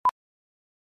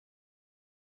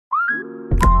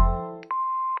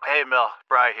Hey, Mel.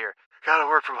 Bri here. Gotta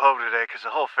work from home today because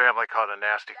the whole family caught a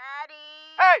nasty... Daddy!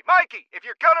 Hey, Mikey! If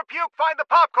you're gonna puke, find the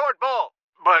popcorn bowl!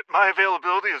 But my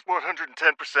availability is 110%.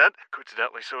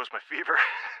 Coincidentally, so is my fever.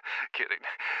 Kidding.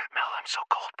 Mel, I'm so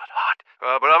cold but hot.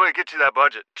 But I'm gonna get you that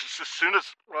budget just as soon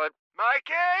as...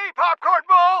 Mikey! Popcorn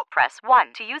bowl! Press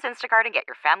 1 to use Instacart and get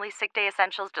your family's sick day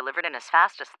essentials delivered in as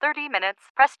fast as 30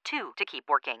 minutes. Press 2 to keep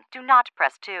working. Do not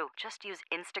press 2. Just use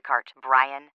Instacart,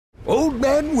 Brian. Old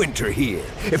Man Winter here.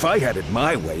 If I had it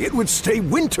my way, it would stay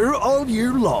winter all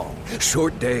year long.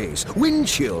 Short days, wind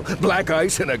chill, black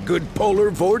ice, and a good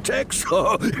polar vortex.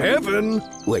 Oh, heaven.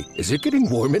 Wait, is it getting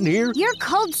warm in here? Your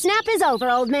cold snap is over,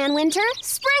 Old Man Winter.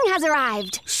 Spring has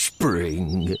arrived.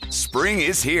 Spring. Spring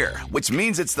is here, which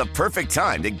means it's the perfect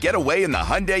time to get away in the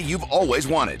Hyundai you've always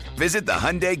wanted. Visit the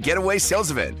Hyundai Getaway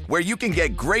Sales Event, where you can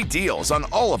get great deals on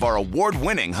all of our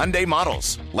award-winning Hyundai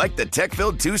models, like the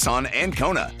tech-filled Tucson and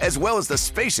Kona, as well as the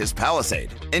spacious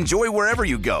Palisade. Enjoy wherever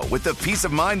you go with the peace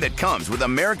of mind that comes with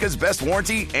America's best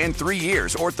warranty and 3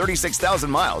 years or 36,000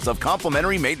 miles of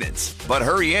complimentary maintenance. But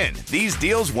hurry in, these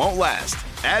deals won't last.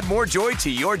 Add more joy to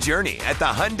your journey at the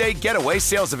Hyundai Getaway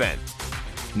Sales Event.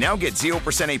 Now get 0%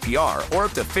 APR or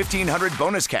up to $1,500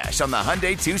 bonus cash on the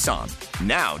Hyundai Tucson.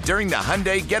 Now, during the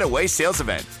Hyundai Getaway Sales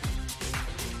Event.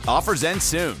 Offers end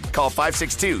soon. Call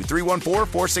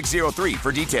 562-314-4603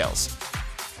 for details.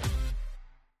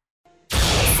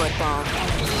 Football,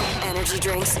 energy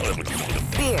drinks,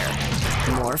 beer,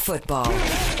 more football.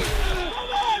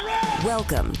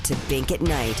 Welcome to Bink at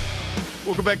Night.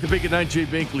 Welcome back to Bink at Night. Jay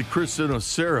Binkley, Chris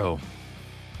Sinocero.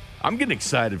 I'm getting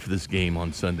excited for this game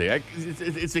on Sunday.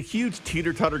 It's a huge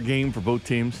teeter-totter game for both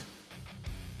teams.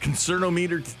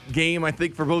 Concernometer game, I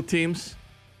think, for both teams.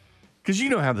 Because you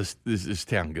know how this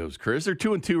town goes, Chris. They're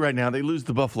 2-2 right now. They lose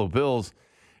the Buffalo Bills.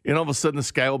 And all of a sudden, the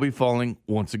sky will be falling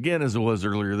once again, as it was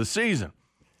earlier this season.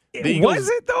 Was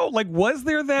it though? Like, was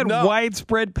there that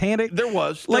widespread panic? There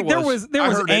was. There was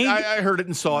anger. I heard it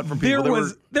and saw it from people.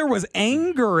 There was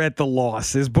anger at the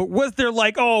losses, but was there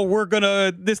like, oh,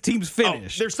 this team's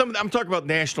finished? There's some. I'm talking about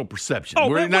national perception.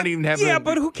 We're not even having. Yeah,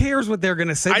 but who cares what they're going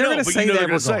to say? I know, they're going to say they're that.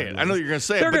 Going to say it. I know you're going to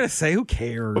say it. They're going to say, who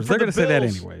cares? They're going to say that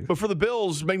anyway. But for the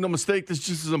Bills, make no mistake, this is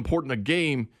just as important a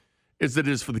game as it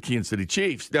is for the Kansas City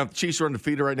Chiefs. Now, if the Chiefs are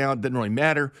undefeated right now, it doesn't really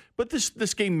matter. But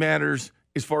this game matters.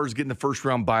 As far as getting the first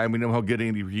round bye, and we know how good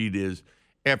Andy Reid is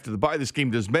after the bye, this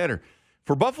game does matter.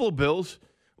 For Buffalo Bills,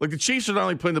 like the Chiefs are not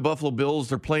only playing the Buffalo Bills,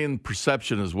 they're playing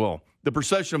perception as well. The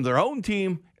perception of their own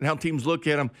team and how teams look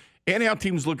at them and how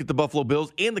teams look at the Buffalo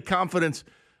Bills and the confidence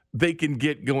they can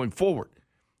get going forward.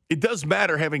 It does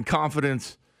matter having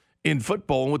confidence in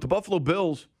football. And with the Buffalo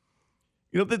Bills,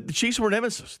 you know, the Chiefs were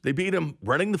nemesis. They beat them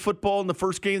running the football in the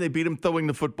first game. They beat them throwing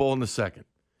the football in the second.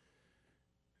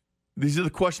 These are the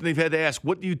questions they've had to ask.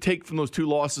 What do you take from those two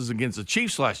losses against the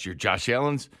Chiefs last year? Josh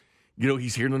Allen's,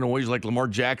 he's hearing the noise like Lamar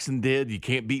Jackson did. You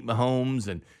can't beat Mahomes,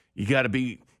 and you got to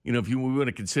be, if we want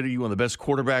to consider you one of the best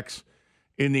quarterbacks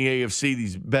in the AFC,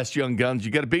 these best young guns,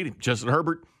 you got to beat him. Justin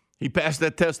Herbert, he passed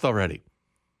that test already.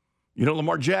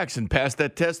 Lamar Jackson passed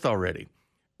that test already.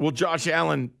 Well, Josh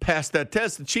Allen passed that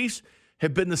test. The Chiefs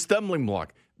have been the stumbling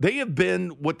block. They have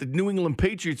been what the New England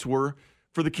Patriots were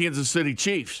for the Kansas City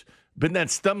Chiefs. Been that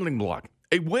stumbling block.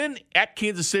 A win at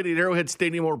Kansas City at Arrowhead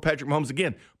Stadium over Patrick Mahomes.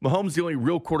 Again, Mahomes the only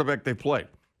real quarterback they played.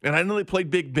 And I know they played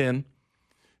Big Ben.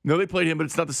 No, they played him, but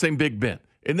it's not the same Big Ben.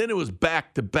 And then it was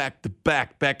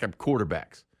back-to-back backup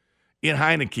quarterbacks. Ian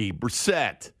Heineke,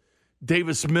 Brissett,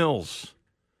 Davis Mills.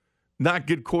 Not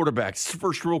good quarterbacks.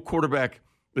 First real quarterback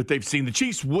that they've seen. The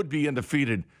Chiefs would be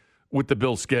undefeated with the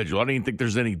Bills' schedule. I don't even think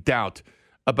there's any doubt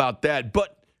about that.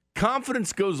 But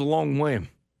confidence goes a long way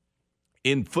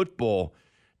in football,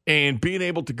 and being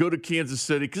able to go to Kansas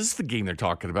City, because this is the game they're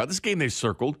talking about. This game they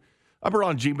circled. I brought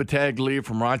on Gene Battaglia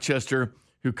from Rochester,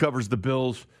 who covers the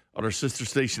Bills on our sister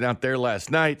station out there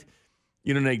last night.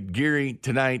 Nate Geary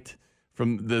tonight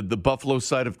from the Buffalo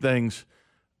side of things,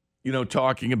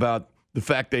 talking about the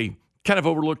fact they kind of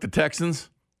overlooked the Texans.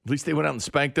 At least they went out and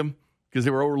spanked them because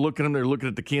they were overlooking them. They're looking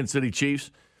at the Kansas City Chiefs.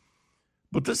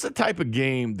 But this is the type of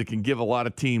game that can give a lot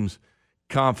of teams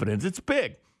confidence. It's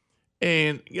big.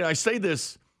 And, I say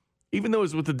this, even though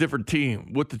it's with a different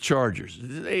team, with the Chargers,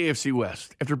 the AFC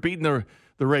West, after beating the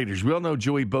Raiders. We all know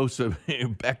Joey Bosa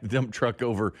backed the dump truck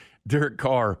over Derek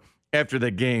Carr after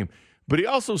that game. But he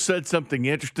also said something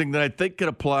interesting that I think could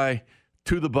apply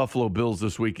to the Buffalo Bills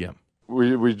this weekend.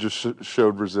 We just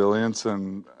showed resilience,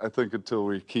 and I think until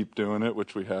we keep doing it,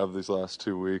 which we have these last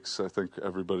 2 weeks, I think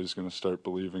everybody's going to start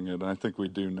believing it, and I think we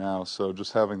do now. So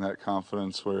just having that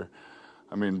confidence where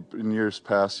I mean, in years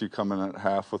past, you come in at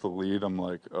half with a lead, I'm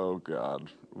like, oh God,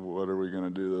 what are we going to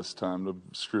do this time to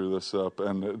screw this up?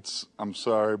 And I'm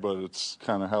sorry, but it's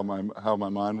kind of how my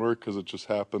mind works, because it just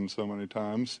happened so many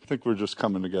times. I think we're just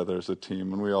coming together as a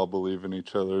team, and we all believe in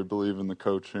each other, believe in the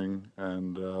coaching.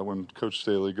 And when Coach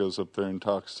Staley goes up there and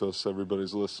talks to us,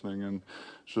 everybody's listening. And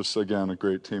it's just, again, a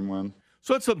great team win.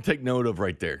 So that's something to take note of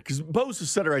right there, because Bose has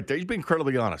said it right there. He's been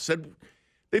incredibly honest. Said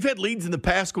they've had leads in the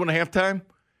past going to halftime,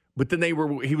 but then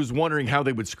he was wondering how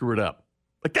they would screw it up.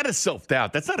 Like, that is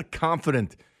self-doubt. That's not a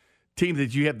confident team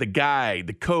that you have the guy,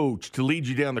 the coach, to lead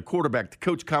you down, the quarterback, the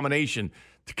coach combination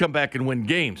to come back and win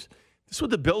games. This is what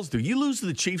the Bills do. You lose to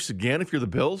the Chiefs again if you're the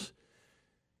Bills,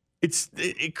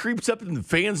 it creeps up in the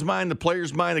fans' mind, the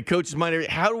players' mind, the coach's mind.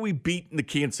 How do we beat the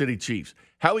Kansas City Chiefs?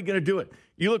 How are we going to do it?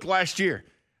 You look last year.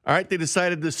 All right, they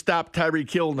decided to stop Tyreek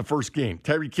Hill in the first game.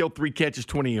 Tyreek Hill, 3 catches,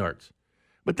 20 yards.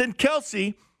 But then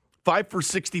Kelsey, 5 for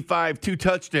 65, 2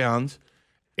 touchdowns,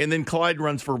 and then Clyde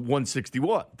runs for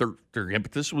 161. Their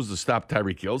impetus was to stop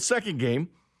Tyreek Hill. Second game,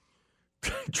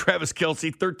 Travis Kelsey,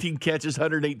 13 catches,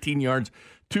 118 yards,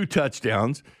 2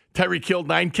 touchdowns. Tyreek Hill,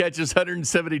 9 catches,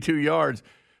 172 yards.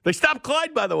 They stopped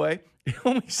Clyde, by the way.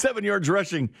 Only 7 yards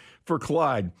rushing for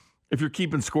Clyde. If you're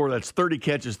keeping score, that's 30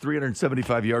 catches,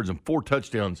 375 yards, and 4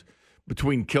 touchdowns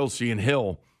between Kelsey and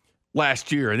Hill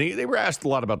last year. And they were asked a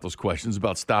lot about those questions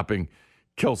about stopping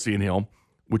Kelsey and Hill.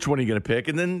 Which one are you going to pick?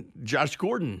 And then Josh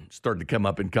Gordon started to come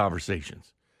up in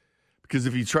conversations. Because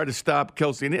if you try to stop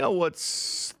Kelsey and Hill,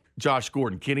 what's Josh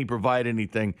Gordon? Can he provide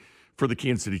anything for the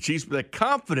Kansas City Chiefs? But that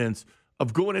confidence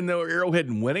of going in there Arrowhead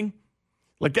and winning,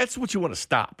 like, that's what you want to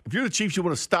stop. If you're the Chiefs, you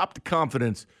want to stop the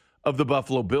confidence of the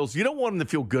Buffalo Bills. You don't want them to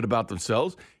feel good about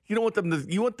themselves. You want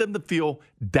them to feel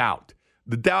doubt.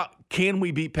 The doubt, can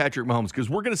we beat Patrick Mahomes?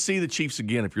 Because we're going to see the Chiefs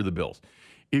again if you're the Bills.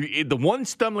 The one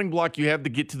stumbling block you have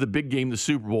to get to the big game, the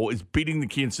Super Bowl, is beating the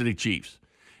Kansas City Chiefs.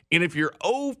 And if you're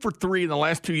 0 for 3 in the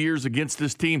last 2 years against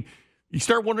this team, you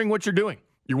start wondering what you're doing.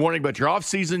 You're wondering about your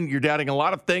offseason. You're doubting a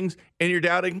lot of things, and you're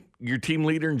doubting your team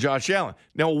leader and Josh Allen.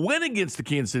 Now, win against the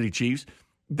Kansas City Chiefs,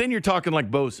 then you're talking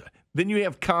like Bosa. Then you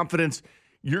have confidence.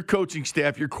 Your coaching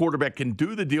staff, your quarterback can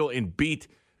do the deal and beat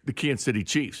the Kansas City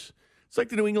Chiefs. It's like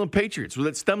the New England Patriots with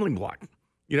that stumbling block.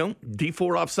 You know,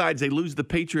 D4 offsides, they lose the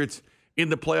Patriots in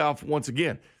the playoff once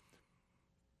again.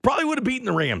 Probably would have beaten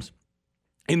the Rams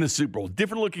in the Super Bowl.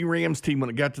 Different-looking Rams team when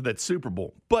it got to that Super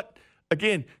Bowl. But,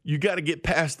 again, you got to get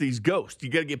past these ghosts. You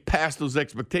got to get past those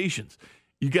expectations.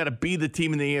 You got to be the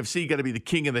team in the AFC. You got to be the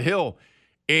king of the hill.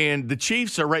 And the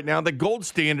Chiefs are right now the gold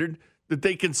standard that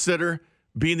they consider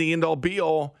being the end-all,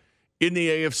 be-all in the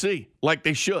AFC, like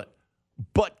they should.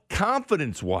 But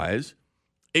confidence-wise,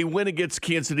 a win against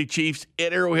Kansas City Chiefs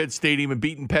at Arrowhead Stadium and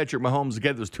beating Patrick Mahomes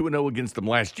again, that was 2-0 against them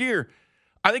last year,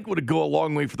 I think would go a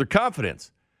long way for their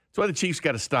confidence. That's why the Chiefs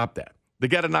got to stop that. They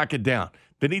got to knock it down.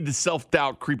 They need the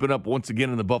self-doubt creeping up once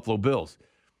again in the Buffalo Bills.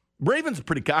 Ravens are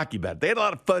pretty cocky about it. They had a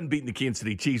lot of fun beating the Kansas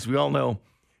City Chiefs. We all know,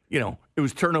 it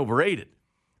was turnover-aided.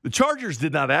 The Chargers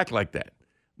did not act like that.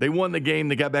 They won the game.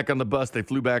 They got back on the bus. They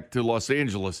flew back to Los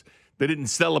Angeles. They didn't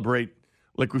celebrate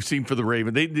like we've seen for the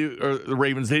Ravens. They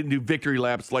didn't do victory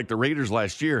laps like the Raiders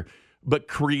last year, but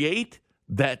create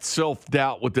that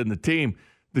self-doubt within the team.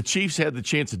 The Chiefs had the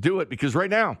chance to do it because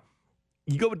right now,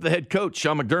 you go with the head coach,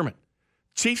 Sean McDermott.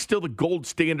 Chiefs still the gold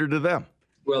standard to them.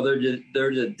 Well, they're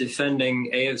the defending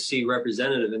AFC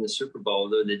representative in the Super Bowl.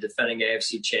 They're the defending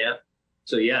AFC champ.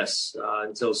 So, yes,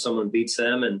 until someone beats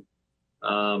them. And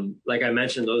like I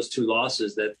mentioned, those 2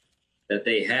 losses that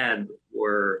they had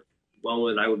were –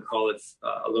 one, I would call it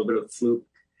a little bit of fluke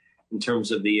in terms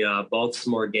of the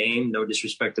Baltimore game. No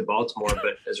disrespect to Baltimore,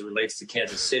 but as it relates to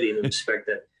Kansas City and the respect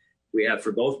that we have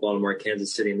for both Baltimore and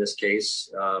Kansas City in this case,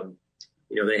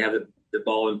 they have the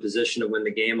ball in position to win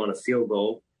the game on a field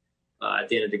goal at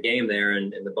the end of the game there,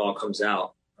 and the ball comes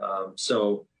out.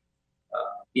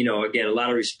 Again, a lot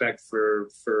of respect for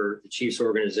the Chiefs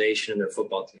organization and their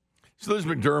football team. So there's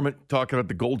McDermott talking about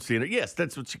the gold standard. Yes,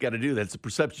 that's what you got to do. That's the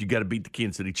perception. You got to beat the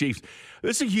Kansas City Chiefs.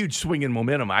 This is a huge swing in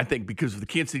momentum, I think, because if the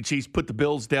Kansas City Chiefs put the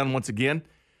Bills down once again,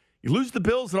 you lose the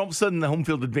Bills, and all of a sudden the home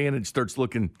field advantage starts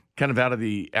looking kind of out of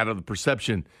the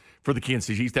perception for the Kansas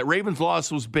City Chiefs. That Ravens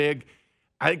loss was big.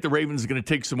 I think the Ravens are going to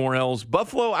take some more L's.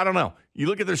 Buffalo, I don't know. You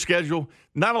look at their schedule,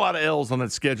 not a lot of L's on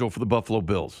that schedule for the Buffalo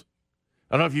Bills.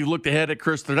 I don't know if you looked ahead at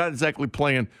Chris. They're not exactly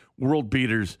playing world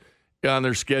beaters on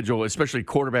their schedule, especially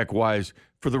quarterback-wise,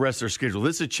 for the rest of their schedule.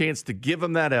 This is a chance to give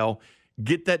them that L,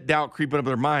 get that doubt creeping up in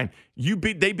their mind.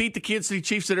 They beat the Kansas City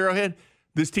Chiefs at Arrowhead.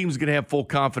 This team's going to have full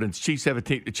confidence. Chiefs have a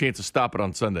chance to stop it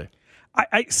on Sunday.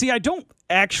 I don't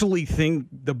actually think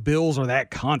the Bills are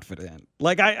that confident.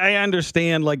 Like, I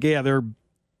understand, they're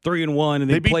 3-1, and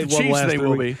they beat played the well Chiefs, last they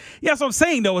will week. be. Yeah, so I'm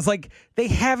saying, though, it's like they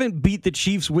haven't beat the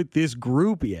Chiefs with this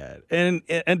group yet. And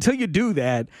until you do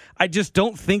that, I just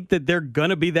don't think that they're going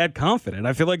to be that confident.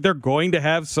 I feel like they're going to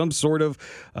have some sort of,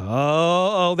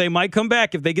 they might come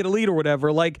back if they get a lead or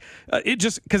whatever. Like, it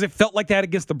just, because it felt like that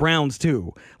against the Browns,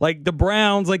 too. Like, the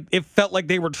Browns, like, it felt like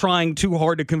they were trying too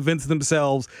hard to convince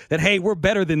themselves that, hey, we're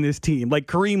better than this team. Like,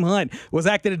 Kareem Hunt was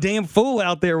acting a damn fool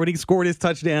out there when he scored his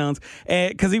touchdowns.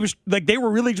 Because he was, like, they were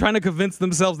really trying to convince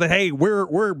themselves that, hey,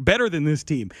 we're better than this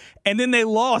team. And then they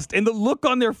lost. And the look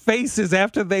on their faces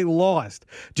after they lost,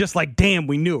 just like, damn,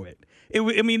 we knew it.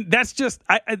 I mean, that's just,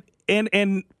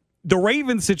 and the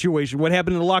Ravens situation, what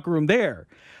happened in the locker room there,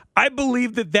 I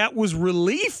believe that was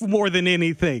relief more than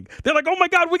anything. They're like, oh my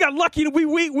God, we got lucky. We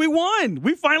won.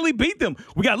 We finally beat them.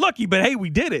 We got lucky, but hey, we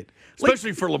did it.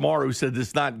 Especially for Lamar, who said this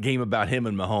is not a game about him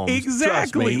and Mahomes. Exactly.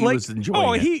 Trust me, he was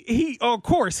enjoying it. He of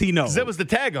course he knows. Because that was the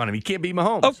tag on him. He can't beat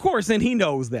Mahomes. Of course, and he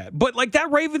knows that. But like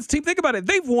that Ravens team, think about it.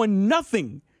 They've won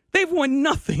nothing.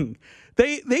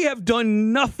 They have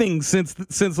done nothing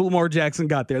since Lamar Jackson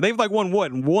got there. They've like won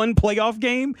one playoff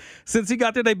game since he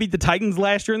got there. They beat the Titans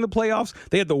last year in the playoffs.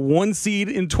 They had the 1 seed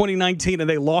in 2019, and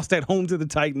they lost at home to the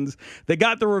Titans. They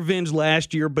got the revenge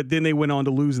last year, but then they went on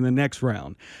to lose in the next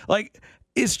round. Like,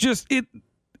 it's just it.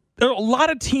 There are a lot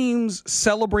of teams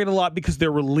celebrate a lot because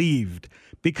they're relieved,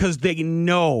 because they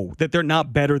know that they're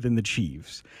not better than the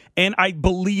Chiefs. And I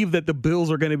believe that the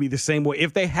Bills are going to be the same way.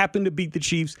 If they happen to beat the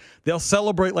Chiefs, they'll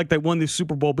celebrate like they won the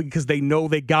Super Bowl because they know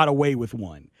they got away with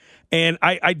one. And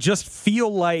I just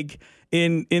feel like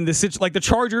in the situation, like the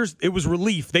Chargers, it was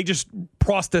relief. They just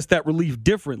processed that relief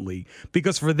differently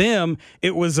because for them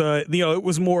it was it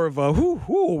was more of a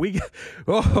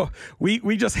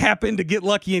we just happened to get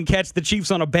lucky and catch the Chiefs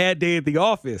on a bad day at the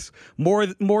office.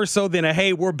 More so than a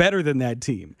hey, we're better than that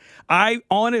team. I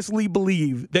honestly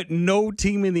believe that no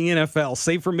team in the NFL,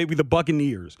 save for maybe the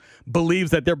Buccaneers,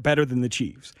 believes that they're better than the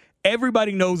Chiefs.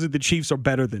 Everybody knows that the Chiefs are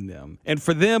better than them. And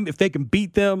for them, if they can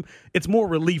beat them, it's more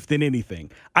relief than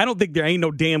anything. I don't think there ain't no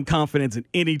damn confidence in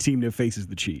any team that faces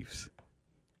the Chiefs.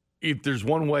 If there's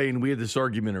one way, and we had this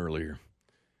argument earlier,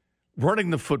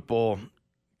 running the football,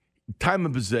 time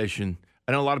of possession,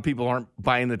 I know a lot of people aren't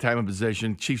buying the time of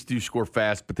possession. Chiefs do score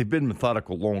fast, but they've been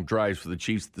methodical long drives for the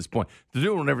Chiefs at this point. They're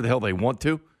doing whatever the hell they want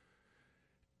to.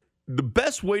 The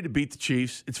best way to beat the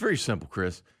Chiefs, it's very simple,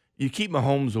 Chris. You keep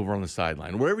Mahomes over on the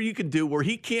sideline. Wherever you can do, where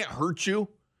he can't hurt you,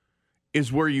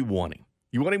 is where you want him.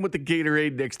 You want him with the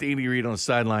Gatorade next to Andy Reid on the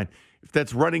sideline. If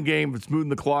that's running game, if it's moving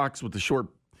the clocks with the short,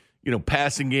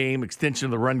 passing game, extension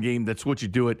of the run game, that's what you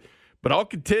do it. But I'll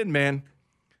contend, man,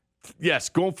 yes,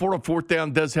 going for it on fourth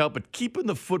down does help, but keeping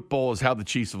the football is how the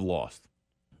Chiefs have lost.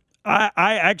 I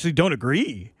actually don't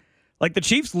agree. Like, the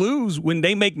Chiefs lose when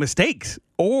they make mistakes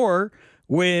or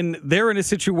when they're in a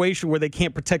situation where they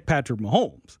can't protect Patrick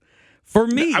Mahomes. For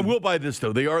me, I will buy this,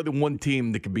 though. They are the one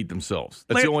team that can beat themselves.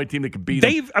 That's the only team that can beat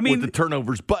them with the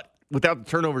turnovers. But without the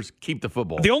turnovers, keep the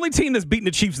football. The only team that's beaten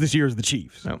the Chiefs this year is the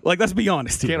Chiefs. No. Like, let's be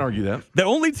honest here. Can't argue that. The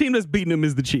only team that's beaten them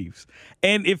is the Chiefs.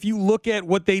 And if you look at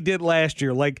what they did last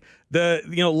year, like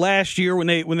last year when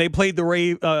they played the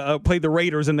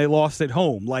Raiders and they lost at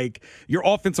home, like your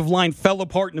offensive line fell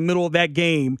apart in the middle of that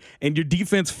game, and your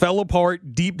defense fell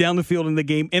apart deep down the field in the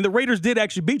game. And the Raiders did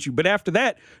actually beat you, but after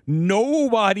that,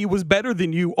 nobody was better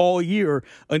than you all year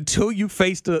until you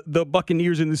faced the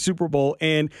Buccaneers in the Super Bowl,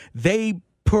 and they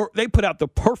put out the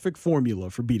perfect formula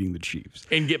for beating the Chiefs.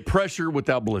 And get pressure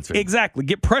without blitzing. Exactly.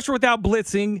 Get pressure without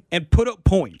blitzing and put up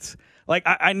points. Like,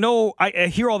 I know, I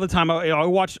hear all the time, I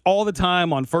watch all the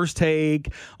time on First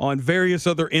Take, on various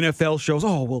other NFL shows,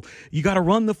 oh, well, you got to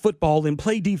run the football and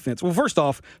play defense. Well, first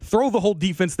off, throw the whole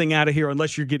defense thing out of here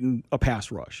unless you're getting a pass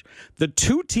rush. The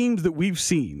two teams that we've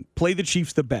seen play the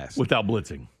Chiefs the best without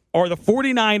blitzing are the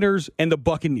 49ers and the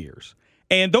Buccaneers.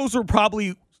 And those are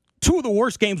probably two of the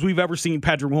worst games we've ever seen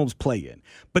Patrick Mahomes play in.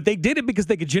 But they did it because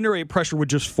they could generate pressure with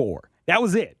just 4. That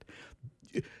was it.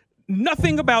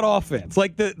 Nothing about offense.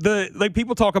 Like like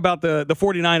people talk about the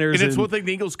 49ers. And it's one thing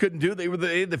the Eagles couldn't do.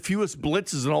 They had the fewest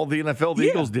blitzes in all the NFL the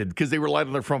Eagles did because they relied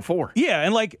on their front 4. Yeah,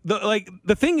 and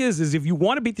the thing is if you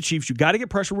want to beat the Chiefs, you got to get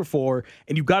pressure with 4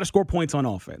 and you got to score points on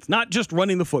offense, not just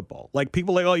running the football. Like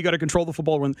people like, oh, you got to control the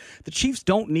football run. The Chiefs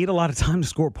don't need a lot of time to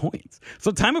score points.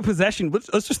 So time of possession, let's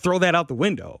just throw that out the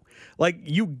window. Like,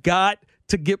 you got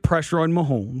to get pressure on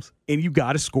Mahomes, and you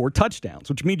got to score touchdowns,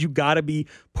 which means you got to be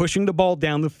pushing the ball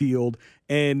down the field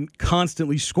and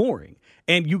constantly scoring.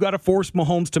 And you got to force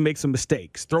Mahomes to make some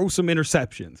mistakes, throw some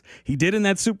interceptions. He did in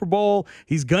that Super Bowl.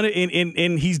 He's gonna,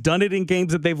 and he's done it in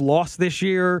games that they've lost this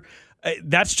year.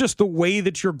 That's just the way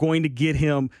that you're going to get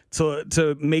him to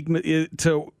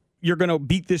you're going to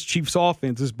beat this Chiefs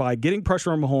offense is by getting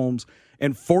pressure on Mahomes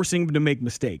and forcing him to make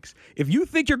mistakes. If you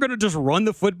think you're going to just run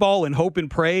the football and hope and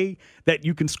pray that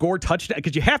you can score touchdowns,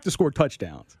 because you have to score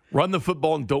touchdowns. Run the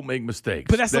football and don't make mistakes.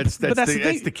 But that's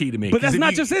the key to me. But that's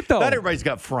not just it, though. Not everybody's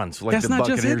got fronts like that's the not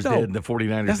just Buccaneers it, though. did and the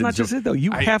 49ers That's did. not just it, though.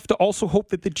 You have to also hope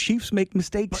that the Chiefs make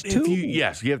mistakes, too.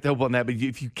 Yes, you have to help on that. But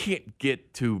if you can't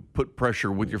get to put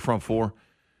pressure with your front four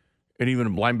and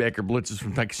even linebacker blitzes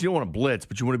from time, because you don't want to blitz,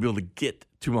 but you want to be able to get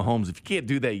to Mahomes. If you can't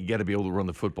do that, you got to be able to run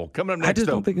the football. Coming up next, I just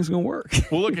don't think it's going to work.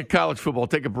 We'll look at college football.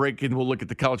 Take a break, and we'll look at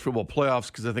the college football playoffs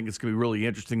because I think it's going to be really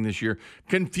interesting this year.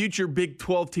 Can future Big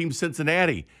 12 team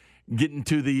Cincinnati get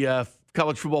into the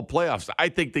college football playoffs? I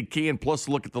think they can, plus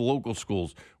look at the local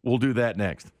schools. We'll do that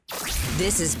next.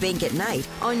 This is Bink at Night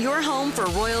on your home for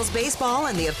Royals baseball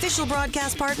and the official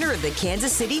broadcast partner of the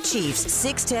Kansas City Chiefs,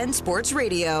 610 Sports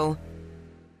Radio.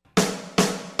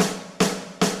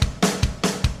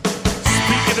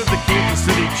 Speaking of the Kansas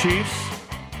City Chiefs,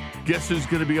 guess who's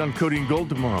going to be on Cody and Gold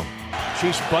tomorrow?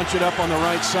 Chiefs bunch it up on the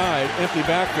right side. Empty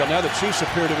backfield. Now the Chiefs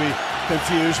appear to be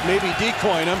confused, maybe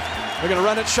decoying him. They're going to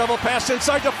run it, shovel pass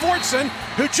inside to Fortson,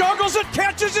 who juggles it,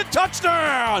 catches it,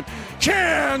 touchdown!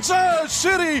 Kansas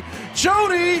City!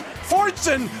 Jody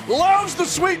Fortson loves the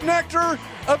sweet nectar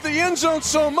of the end zone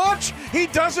so much, he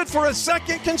does it for a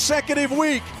second consecutive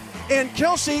week. And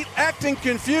Kelsey acting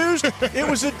confused. It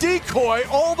was a decoy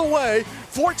all the way.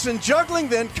 Fortson juggling,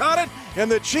 then caught it,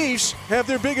 and the Chiefs have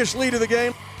their biggest lead of the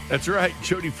game. That's right.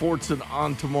 Jody Fortson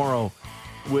on tomorrow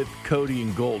with Cody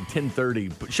and Gold,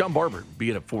 10:30. But Sean Barber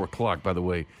being at 4 o'clock, by the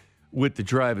way, with the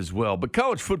drive as well. But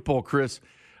college football, Chris,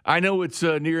 I know it's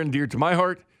near and dear to my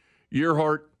heart, your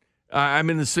heart. I'm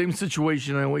in the same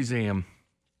situation I always am.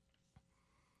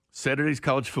 Saturday's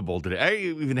college football today. I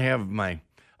even have I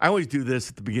always do this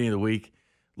at the beginning of the week.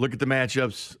 Look at the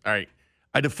matchups. All right.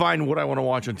 I define what I want to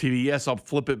watch on TV. Yes, I'll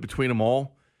flip it between them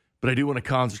all, but I do want to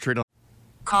concentrate on.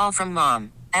 Call from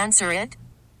mom. Answer it.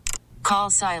 Call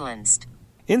silenced.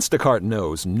 Instacart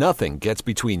knows nothing gets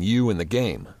between you and the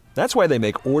game. That's why they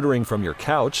make ordering from your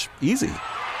couch easy.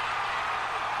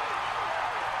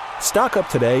 Stock up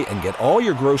today and get all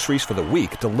your groceries for the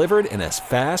week delivered in as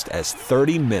fast as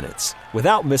 30 minutes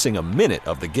without missing a minute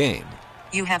of the game.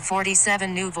 You have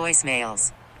 47 new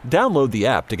voicemails. Download the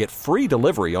app to get free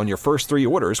delivery on your first 3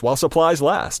 orders while supplies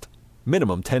last.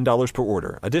 Minimum $10 per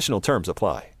order. Additional terms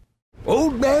apply.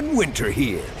 Old Man Winter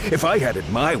here. If I had it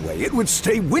my way, it would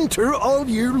stay winter all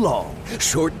year long.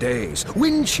 Short days,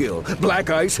 wind chill, black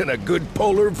ice, and a good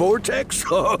polar vortex.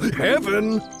 Oh,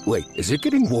 heaven. Wait, is it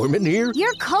getting warm in here?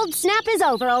 Your cold snap is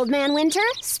over, Old Man Winter.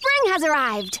 Spring has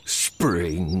arrived.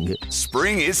 Spring.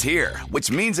 Spring is here,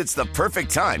 which means it's the perfect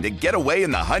time to get away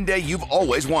in the Hyundai you've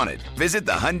always wanted. Visit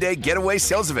the Hyundai Getaway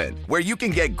Sales Event, where you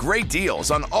can get great deals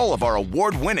on all of our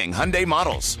award-winning Hyundai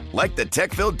models, like the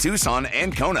tech-filled Tucson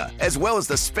and Kona, as well as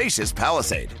the spacious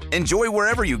Palisade. Enjoy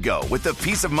wherever you go with the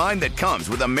peace of mind that comes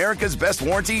with America's best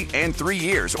warranty and 3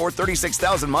 years or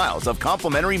 36,000 miles of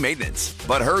complimentary maintenance.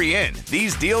 But hurry in,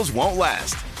 these deals won't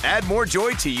last. Add more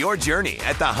joy to your journey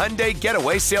at the Hyundai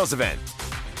Getaway Sales Event.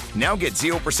 Now get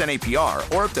 0% APR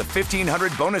or up to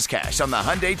 $1,500 bonus cash on the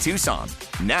Hyundai Tucson.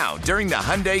 Now, during the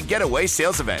Hyundai Getaway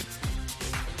Sales Event.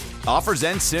 Offers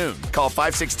end soon. Call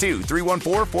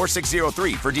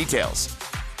 562-314-4603 for details.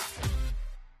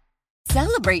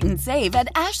 Celebrate and save at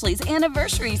Ashley's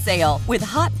Anniversary Sale. With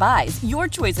Hot Buys, your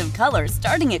choice of colors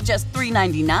starting at just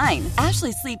 $3.99.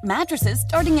 Ashley Sleep mattresses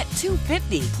starting at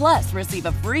 $2.50. Plus, receive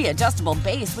a free adjustable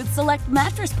base with select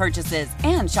mattress purchases.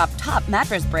 And shop top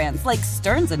mattress brands like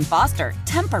Stearns & Foster,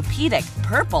 Tempur-Pedic,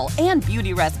 Purple, and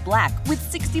Beautyrest Black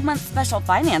with 60-month special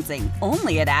financing.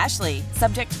 Only at Ashley.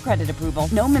 Subject to credit approval.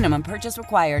 No minimum purchase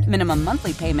required. Minimum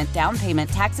monthly payment, down payment,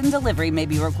 tax, and delivery may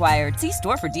be required. See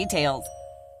store for details.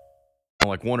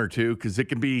 Like 1 or 2, because it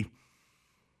can be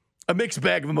a mixed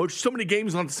bag of emotions. So many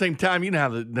games on at the same time. You know how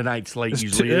the night slate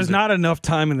usually is. There's not enough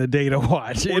time in the day to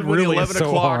watch. It when really the is 11 so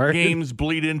o'clock hard. games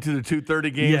bleed into the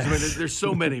 2:30 games. Yes. I mean, there's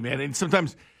so many, man. And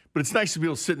sometimes, but it's nice to be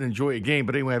able to sit and enjoy a game.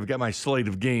 But anyway, I've got my slate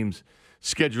of games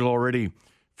scheduled already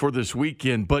for this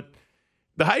weekend. But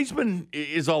the Heisman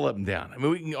is all up and down. I mean,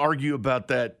 we can argue about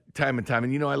that time and time.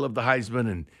 And, you know, I love the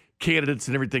Heisman and candidates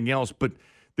and everything else. But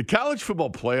the college football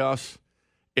playoffs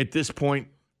at this point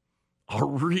are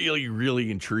really,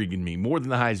 really intriguing me more than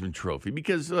the Heisman Trophy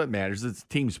because it matters. It's a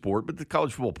team sport, but the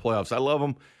college football playoffs, I love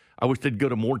them. I wish they'd go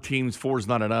to more teams. 4 is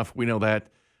not enough. We know that.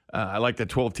 I like that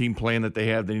 12-team plan that they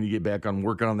have. They need to get back on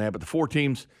working on that. But the 4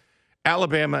 teams,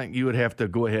 Alabama, you would have to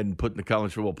go ahead and put in the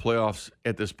college football playoffs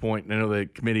at this point. And I know the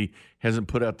committee hasn't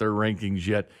put out their rankings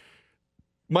yet.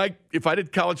 Mike, if I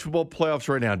did college football playoffs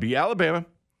right now, it'd be Alabama,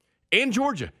 and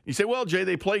Georgia. You say, well, Jay,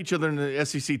 they play each other in the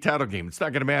SEC title game. It's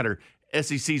not going to matter.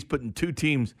 SEC's putting two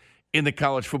teams in the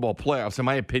college football playoffs. In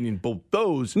my opinion, both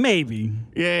those. Maybe.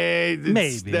 Yeah,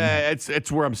 maybe.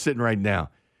 That's where I'm sitting right now.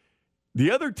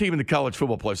 The other team in the college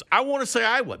football playoffs, I want to say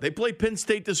Iowa. They play Penn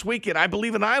State this weekend. I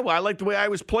believe in Iowa. I like the way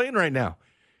Iowa's playing right now.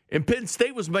 And Penn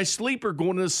State was my sleeper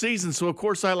going into the season, so of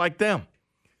course I like them.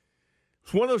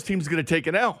 It's one of those teams going to take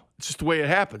an L. It's just the way it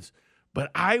happens.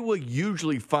 But Iowa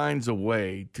usually finds a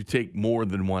way to take more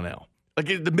than one L.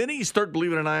 Like the minute you start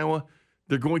believing in Iowa,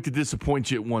 they're going to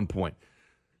disappoint you at one point.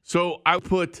 So I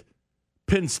put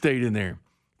Penn State in there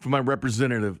for my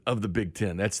representative of the Big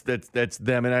Ten. That's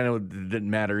them, and I know it didn't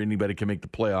matter. Anybody can make the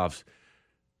playoffs.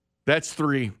 That's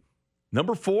 3.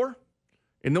 Number 4,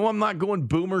 and no, I'm not going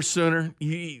Boomer Sooner.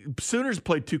 Sooners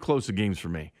played too close of games for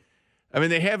me. I mean,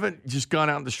 they haven't just gone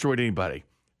out and destroyed anybody.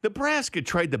 Nebraska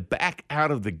tried to back out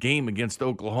of the game against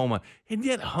Oklahoma and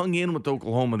yet hung in with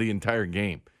Oklahoma the entire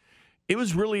game. It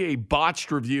was really a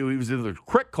botched review. It was either a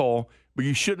correct call, but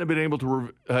you shouldn't have been able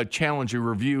to challenge a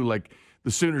review like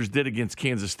the Sooners did against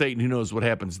Kansas State, and who knows what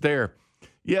happens there.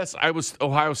 Yes,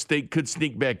 Ohio State could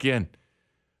sneak back in.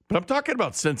 But I'm talking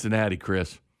about Cincinnati,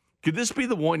 Chris. Could this be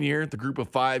the one year the group of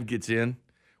 5 gets in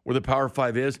where the Power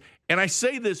 5 is? And I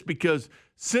say this because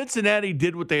Cincinnati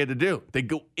did what they had to do. They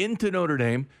go into Notre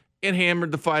Dame and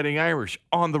hammered the Fighting Irish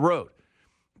on the road.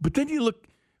 But then you look,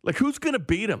 like, who's going to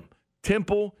beat them?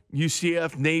 Temple,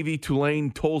 UCF, Navy,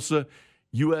 Tulane, Tulsa,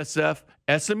 USF,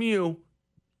 SMU.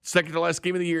 Second to last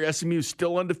game of the year, SMU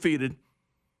still undefeated.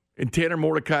 And Tanner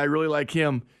Mordecai, I really like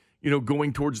him,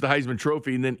 going towards the Heisman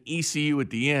Trophy. And then ECU at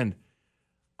the end.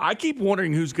 I keep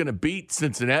wondering who's going to beat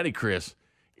Cincinnati, Chris.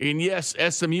 And yes,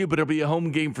 SMU, but it'll be a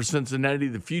home game for Cincinnati,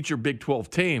 the future Big 12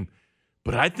 team.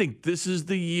 But I think this is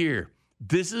the year.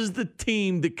 This is the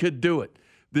team that could do it.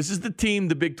 This is the team,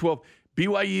 the Big 12.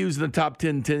 BYU's in the top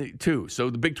 10 too.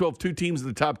 So the Big 12, 2 teams in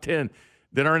the top 10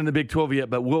 that aren't in the Big 12 yet,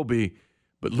 but will be.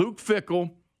 But Luke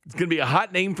Fickell, it's going to be a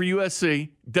hot name for USC.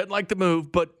 Doesn't like to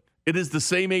move, but it is the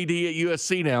same AD at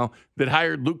USC now that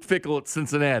hired Luke Fickell at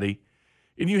Cincinnati.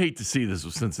 And you hate to see this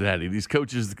with Cincinnati. These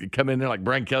coaches come in there like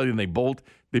Brian Kelly and they bolt.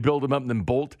 They build them up and then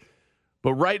bolt.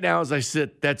 But right now, as I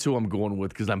sit, that's who I'm going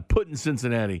with because I'm putting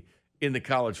Cincinnati in the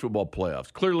college football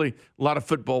playoffs. Clearly, a lot of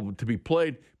football to be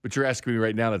played, but you're asking me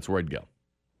right now, that's where I'd go.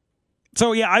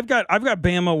 So, yeah, I've got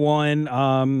Bama 1.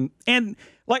 And,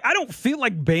 I don't feel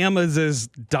like Bama's as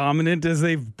dominant as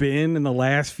they've been in the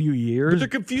last few years. But they're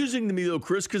confusing to me, though,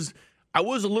 Chris, because I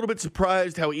was a little bit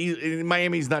surprised how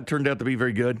Miami's not turned out to be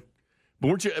very good. But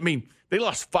weren't you? I mean, they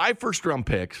lost 5 first-round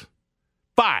picks.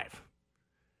 5.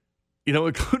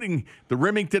 Including the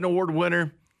Remington Award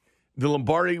winner, the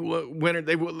Lombardi winner.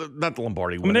 Not the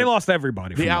Lombardi winner. I mean, they lost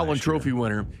everybody. The Allen Trophy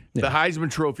winner, the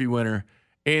Heisman Trophy winner,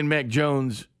 and Mac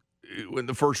Jones in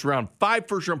the first round. 5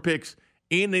 first-round picks,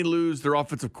 and they lose their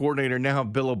offensive coordinator. Now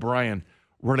have Bill O'Brien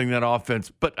running that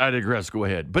offense. But I digress. Go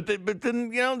ahead. But then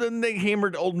they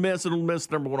hammered Ole Miss, and Ole Miss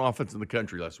 #1 offense in the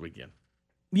country last weekend.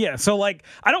 Yeah, so, I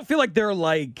don't feel like they're,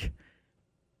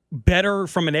 better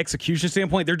from an execution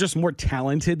standpoint. They're just more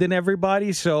talented than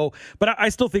everybody. So, but I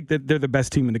still think that they're the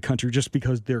best team in the country just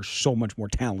because they're so much more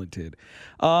talented.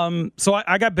 So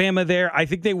I got Bama there. I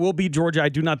think they will beat Georgia. I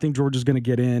do not think Georgia's going to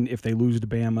get in if they lose to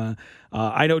Bama.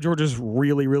 I know Georgia's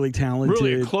really, really talented.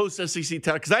 Really a close SEC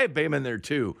title, because I have Bama in there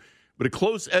too. But a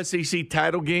close SEC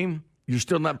title game, you're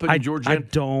still not putting Georgia in? I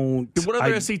don't. What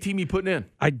other SEC team you putting in?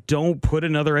 I don't put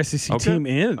another SEC team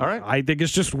in. All right. I think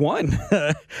it's just one.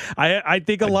 I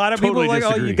think a lot of people are like,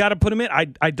 disagree. oh, you got to put them in.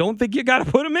 I don't think you got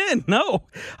to put them in. No,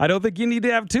 I don't think you need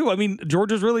to have 2. I mean,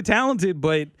 Georgia's really talented,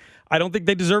 but I don't think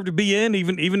they deserve to be in,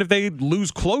 even if they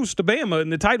lose close to Bama in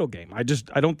the title game. I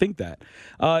don't think that.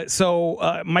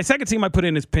 So my second team I put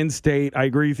in is Penn State. I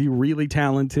agree with you, really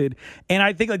talented. And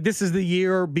I think this is the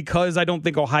year because I don't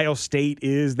think Ohio State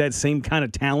is that same kind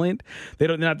of talent.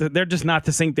 They're just not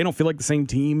the same. They don't feel like the same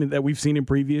team that we've seen in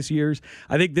previous years.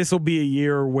 I think this will be a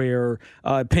year where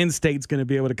Penn State's going to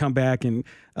be able to come back and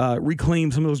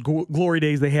reclaim some of those glory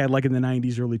days they had like in the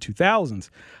 90s, early 2000s.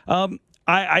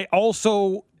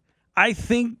 I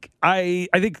think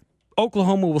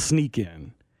Oklahoma will sneak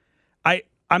in.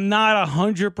 I'm not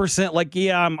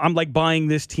 100% I'm buying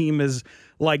this team as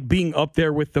being up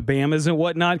there with the Bamas and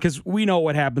whatnot, because we know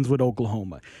what happens with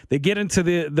Oklahoma. They get into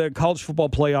the college football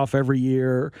playoff every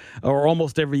year or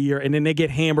almost every year, and then they get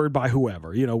hammered by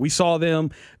whoever. We saw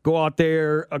them go out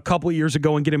there a couple of years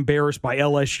ago and get embarrassed by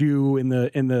LSU in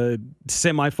the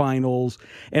semifinals,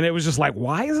 and it was just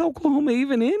why is Oklahoma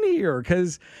even in here?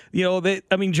 Because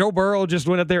Joe Burrow just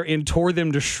went out there and tore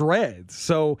them to shreds.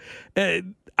 So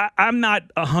I'm not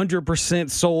 100%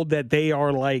 sold that they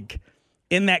are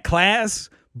in that class.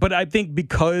 But I think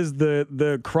because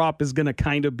the crop is going to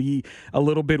kind of be a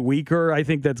little bit weaker, I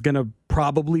think that's going to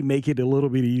probably make it a little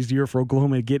bit easier for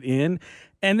Oklahoma to get in.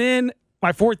 And then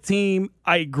my fourth team,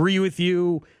 I agree with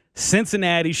you.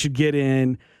 Cincinnati should get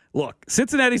in. Look,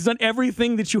 Cincinnati's done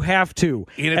everything that you have to.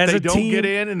 And if they don't get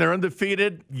in and they're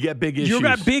undefeated, you got big issues. You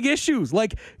got big issues.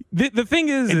 Like the thing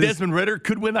is, and Desmond Ridder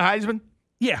could win the Heisman.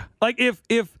 Yeah, like if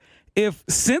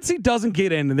Cincy doesn't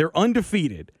get in and they're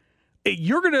undefeated,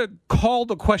 you're going to call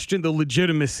to question the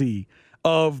legitimacy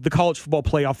of the college football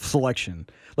playoff selection.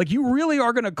 Like, you really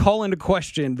are going to call into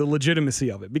question the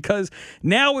legitimacy of it, because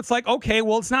now it's like, okay,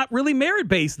 well, it's not really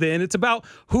merit-based then. It's about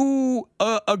who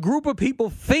a group of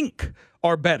people think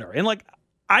are better. And, like,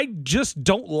 I just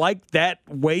don't like that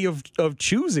way of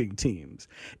choosing teams.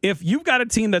 If you've got a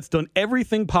team that's done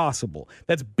everything possible,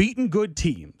 that's beaten good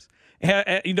teams,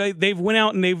 you know, they've went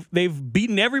out and they've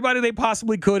beaten everybody they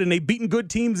possibly could, and they've beaten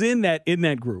good teams in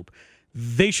that group.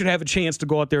 They should have a chance to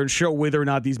go out there and show whether or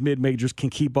not these mid-majors can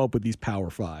keep up with these Power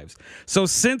Fives. So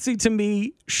Cincy, to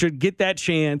me, should get that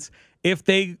chance. If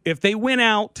they win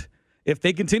out, if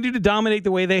they continue to dominate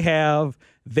the way they have,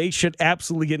 they should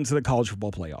absolutely get into the college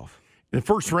football playoff. The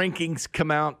first rankings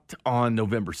come out on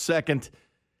November 2nd.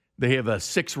 They have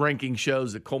 6 ranking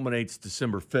shows that culminates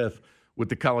December 5th. With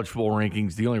the college football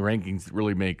rankings, the only rankings that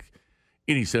really make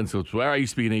any sense. I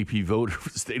used to be an AP voter for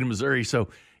the state of Missouri, so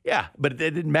yeah, but it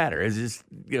didn't matter. It's just,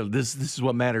 this is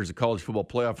what matters, the college football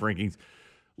playoff rankings.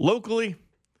 Locally,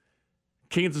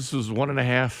 Kansas was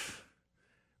 1.5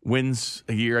 wins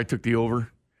a year. I took the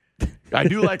over. I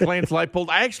do like Lance Leipold.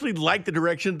 I actually like the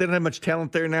direction. They don't have much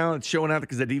talent there now. It's showing out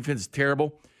because the defense is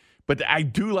terrible. But I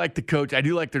do like the coach. I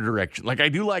do like their direction. Like, I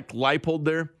do like Leipold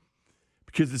there,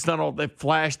 because it's not all that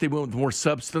flash. They went with more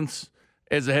substance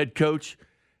as a head coach.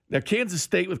 Now, Kansas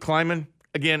State with Kleiman,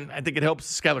 again, I think it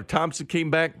helps. Skylar Thompson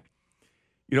came back.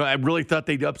 You know, I really thought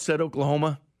they'd upset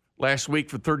Oklahoma last week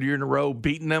for third year in a row,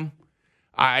 beating them.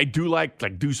 I do like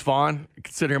Deuce Vaughn. I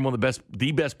consider him one of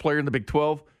the best player in the Big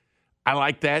 12. I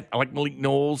like that. I like Malik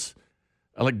Knowles.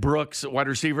 I like Brooks at wide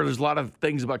receiver. There's a lot of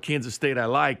things about Kansas State I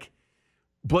like.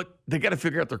 But they got to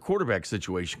figure out their quarterback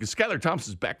situation, because Skylar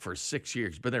Thompson's back for 6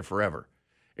 years. He's been there forever.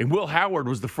 And Will Howard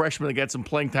was the freshman that got some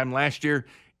playing time last year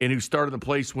and who started the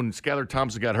place when Skylar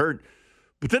Thompson got hurt.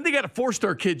 But then they got a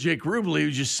 4-star kid, Jake Rubley,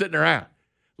 who's just sitting around.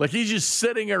 Like, he's just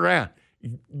sitting around.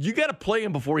 You got to play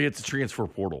him before he hits the transfer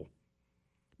portal.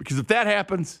 Because if that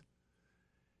happens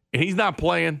and he's not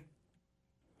playing,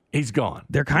 he's gone.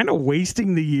 They're kind of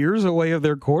wasting the years away of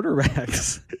their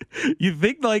quarterbacks. You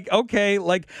think, okay,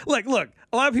 look,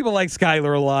 a lot of people like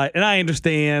Skylar a lot, and I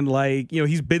understand,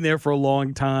 he's been there for a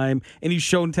long time, and he's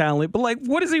shown talent, but,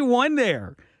 what has he won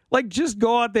there? Just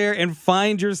go out there and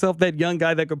find yourself that young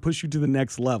guy that could push you to the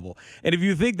next level. And if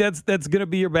you think that's going to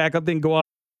be your backup, then go out.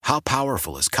 How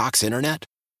powerful is Cox Internet?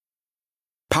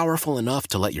 Powerful enough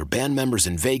to let your band members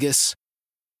in Vegas,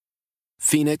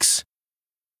 Phoenix,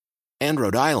 and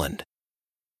Rhode Island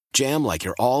jam like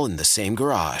you're all in the same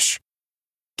garage.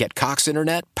 Get Cox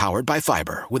Internet powered by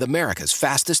fiber with America's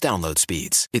fastest download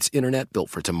speeds. It's internet built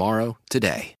for tomorrow,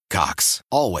 today. Cox,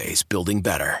 always building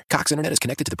better. Cox Internet is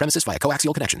connected to the premises via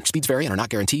coaxial connection. Speeds vary and are not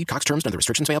guaranteed. Cox terms and other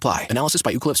restrictions may apply. Analysis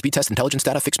by Ookla Speed Test Intelligence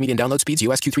Data. Fixed median download speeds.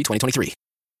 US Q3 2023.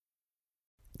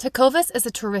 Tecovas is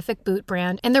a terrific boot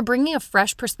brand, and they're bringing a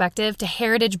fresh perspective to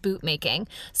heritage boot making.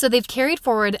 So they've carried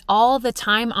forward all the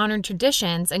time-honored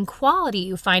traditions and quality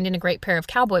you find in a great pair of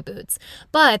cowboy boots,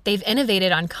 but they've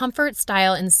innovated on comfort,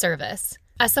 style, and service.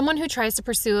 As someone who tries to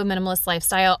pursue a minimalist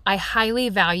lifestyle, I highly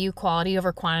value quality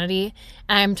over quantity,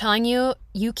 and I'm telling you,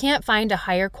 you can't find a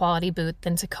higher quality boot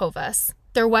than Tecovas.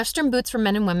 Their Western boots for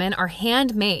men and women are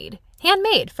handmade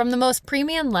from the most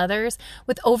premium leathers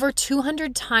with over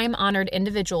 200 time-honored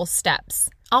individual steps.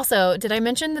 Also, did I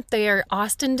mention that they are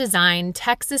Austin-designed,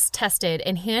 Texas-tested,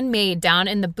 and handmade down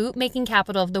in the boot-making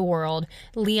capital of the world,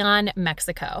 Leon,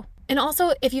 Mexico. And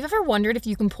also, if you've ever wondered if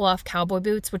you can pull off cowboy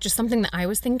boots, which is something that I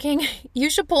was thinking,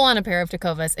 you should pull on a pair of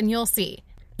Tecovas and you'll see.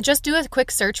 Just do a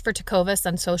quick search for Tecovas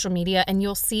on social media and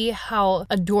you'll see how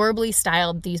adorably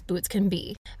styled these boots can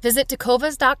be. Visit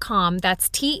tecovas.com, that's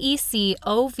TECOVAS.com,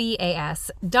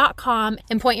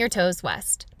 and point your toes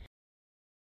west.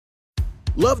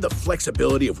 Love the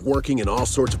flexibility of working in all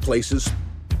sorts of places?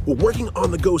 Well, working on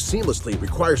the go seamlessly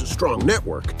requires a strong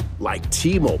network like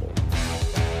T-Mobile.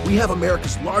 We have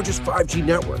America's largest 5G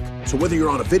network, so whether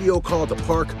you're on a video call at the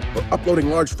park or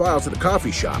uploading large files at the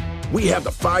coffee shop, we have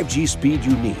the 5G speed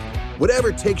you need.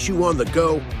 Whatever takes you on the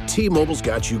go, T-Mobile's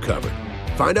got you covered.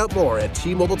 Find out more at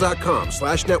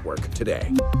T-Mobile.com/network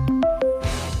today.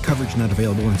 Coverage not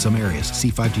available in some areas. See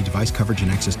 5G device coverage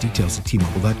and access details at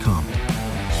T-Mobile.com.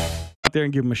 out there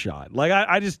and give him a shot. Like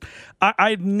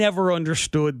I never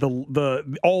understood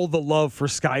all the love for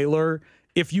Skyler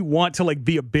if you want to like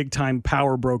be a big time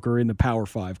power broker in the Power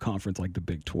 5 conference like the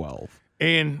Big 12.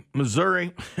 And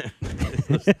Missouri,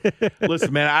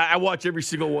 listen, man, I watch every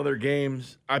single one of their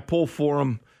games. I pull for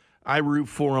them. I root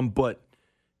for them. But,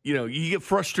 you get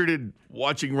frustrated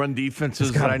watching run defenses.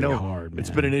 It's gotta I know be hard, it's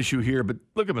man. been an issue here. But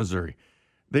look at Missouri.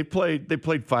 They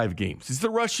played 5 games. It's the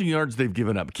rushing yards they've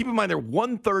given up. Keep in mind, they're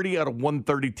 130 out of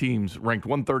 130 teams, ranked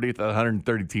 130th out of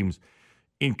 130 teams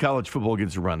in college football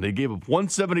against the run. They gave up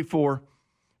 174.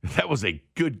 That was a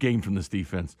good game from this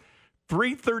defense.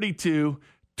 332,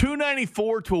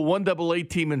 294 to a 1AA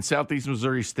team in Southeast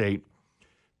Missouri State,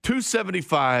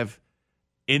 275,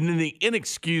 and then the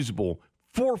inexcusable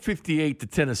 458 to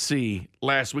Tennessee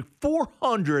last week.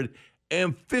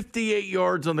 458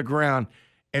 yards on the ground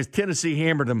as Tennessee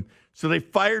hammered them. So they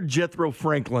fired Jethro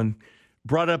Franklin,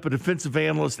 brought up a defensive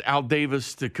analyst, Al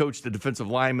Davis, to coach the defensive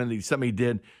lineman. Something he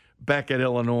did back at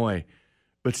Illinois.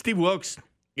 But Steve Wilkes,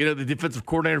 the defensive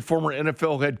coordinator, former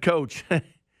NFL head coach.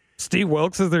 Steve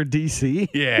Wilkes is their DC?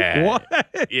 Yeah. What?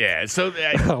 Yeah. So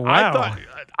Wow.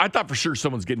 I thought for sure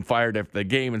someone's getting fired after the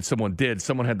game, and someone did.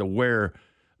 Someone had to wear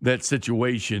that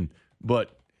situation.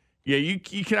 But, yeah, you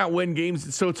cannot win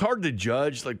games. So it's hard to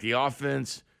judge, like the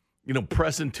offense,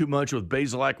 pressing too much with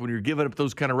Bazelak when you're giving up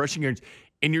those kind of rushing yards,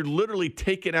 and you're literally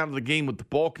taken out of the game with the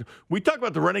ball. We talk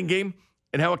about the running game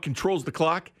and how it controls the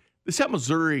clock. This is how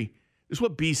Missouri – this is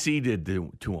what BC did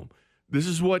to them. This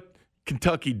is what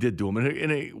Kentucky did to them.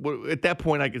 And at that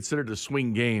point, I considered it a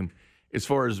swing game as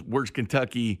far as where's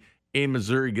Kentucky and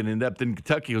Missouri going to end up. Then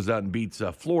Kentucky goes out and beats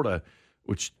Florida,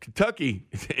 which Kentucky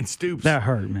and Stoops. That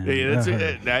hurt, man. Yeah, it's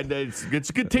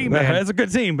a good team, man. It's a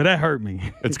good team, but that hurt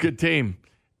me. It's a good team.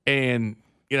 And,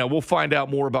 we'll find out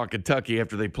more about Kentucky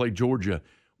after they play Georgia.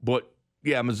 But,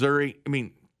 yeah, Missouri,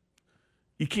 you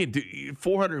can't do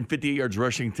 458 yards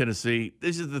rushing Tennessee.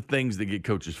 This is the things that get